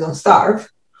sure that they don't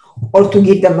starve, or to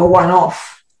give them a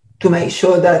one-off to make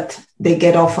sure that they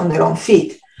get off on their own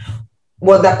feet.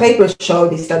 What that paper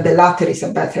showed is that the latter is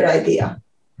a better idea.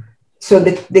 So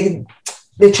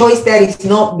the choice there is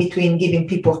not between giving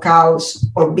people cows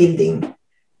or building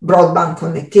broadband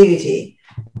connectivity.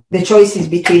 The choice is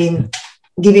between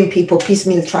giving people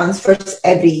piecemeal transfers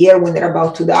every year when they're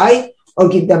about to die, or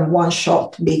give them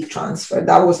one-shot big transfer.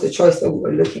 That was the choice that we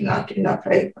were looking at in that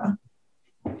paper.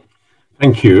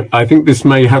 Thank you. I think this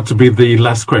may have to be the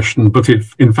last question, but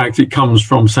in fact, it comes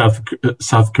from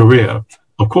South Korea.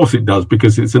 Of course it does,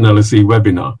 because it's an LSE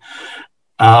webinar.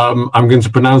 I'm going to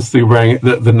pronounce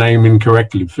the name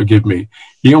incorrectly, forgive me.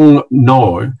 Young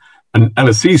No, an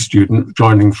LSE student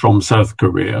joining from South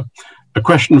Korea. A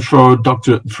question for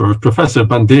Professor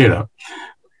Bandera.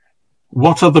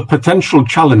 What are the potential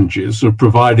challenges of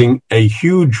providing a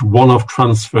huge one-off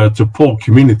transfer to poor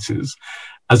communities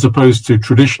as opposed to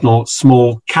traditional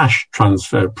small cash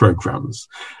transfer programs?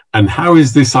 And how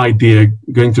is this idea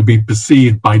going to be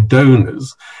perceived by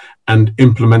donors and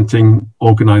implementing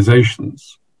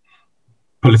organizations?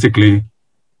 Politically,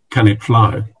 can it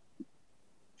fly?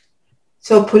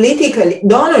 So politically,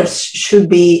 donors should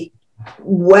be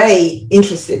way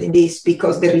interested in this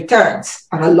because the returns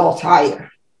are a lot higher.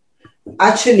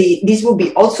 Actually, this will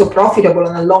be also profitable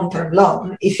on a long-term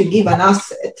loan. If you give an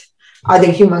asset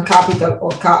either human capital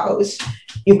or cows,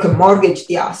 you can mortgage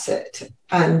the asset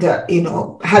and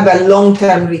have a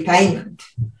long-term repayment.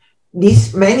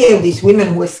 Many of these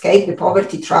women who escaped the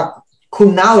poverty trap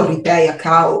could now repay a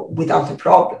cow without a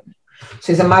problem.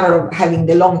 So it's a matter of having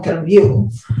the long-term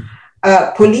view.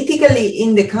 Politically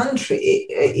in the country,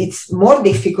 it's more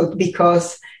difficult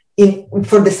because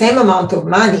for the same amount of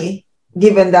money,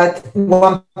 given that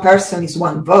one person is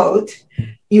one vote,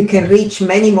 you can reach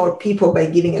many more people by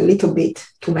giving a little bit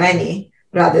to many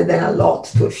rather than a lot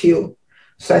to a few.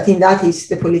 So I think that is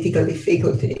the political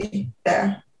difficulty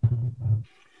there.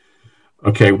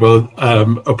 Okay, well,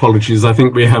 apologies. I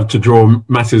think we have to draw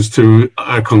matters to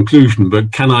a conclusion,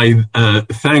 but can I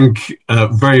thank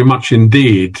very much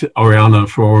indeed, Oriana,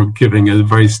 for giving a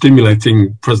very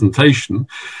stimulating presentation,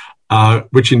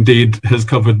 which indeed has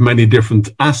covered many different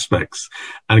aspects.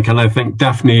 And can I thank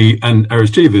Daphne and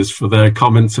Aristides for their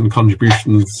comments and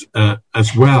contributions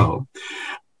as well.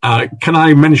 Can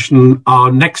I mention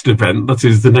our next event? That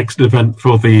is the next event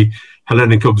for the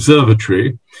Hellenic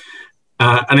Observatory.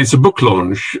 And it's a book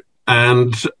launch.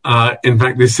 And in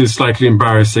fact, this is slightly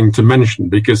embarrassing to mention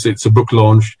because it's a book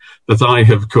launch that I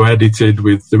have co-edited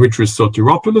with Dimitris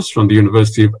Sotiropoulos from the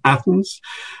University of Athens.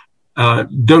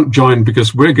 Don't join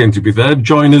because we're going to be there.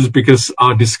 Join us because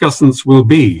our discussants will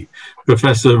be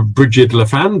Professor Brigitte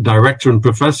Lefan, Director and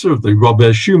Professor of the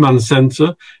Robert Schuman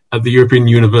Center at the European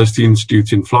University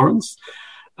Institute in Florence,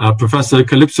 Professor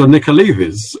Kalypso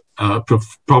Nikolaides,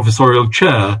 Professorial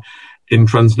Chair in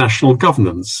Transnational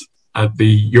Governance at the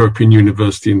European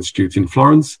University Institute in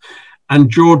Florence, and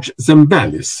George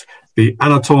Zembelis, the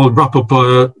Anatole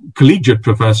Rapoport Collegiate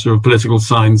Professor of Political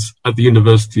Science at the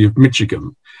University of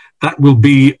Michigan. That will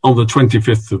be on the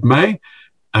 25th of May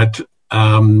at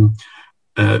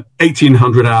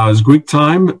 1800 hours Greek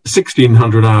time,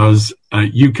 1600 hours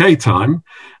UK time,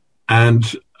 and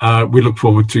we look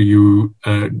forward to you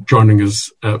joining us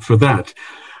for that.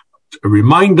 A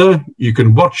reminder, you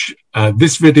can watch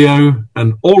this video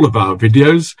and all of our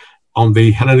videos on the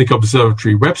Hellenic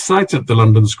Observatory website at the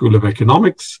London School of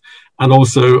Economics and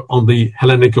also on the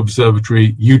Hellenic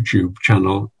Observatory YouTube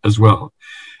channel as well.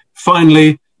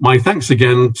 Finally, my thanks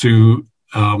again to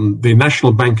the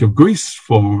National Bank of Greece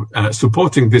for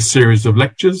supporting this series of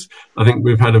lectures. I think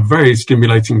we've had a very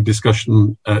stimulating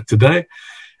discussion today.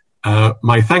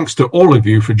 My thanks to all of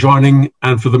you for joining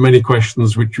and for the many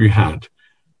questions which we had.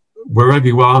 Wherever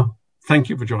you are, thank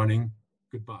you for joining.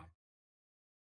 Goodbye.